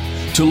 Radio.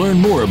 To learn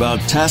more about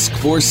Task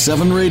Force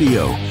 7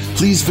 Radio,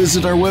 please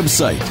visit our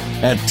website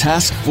at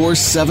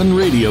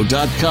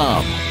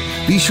taskforce7radio.com.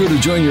 Be sure to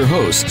join your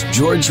host,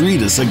 George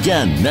Reedus,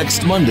 again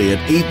next Monday at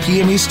 8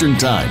 p.m. Eastern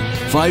Time,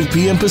 5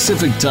 p.m.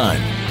 Pacific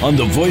Time on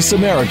the Voice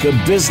America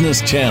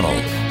Business Channel.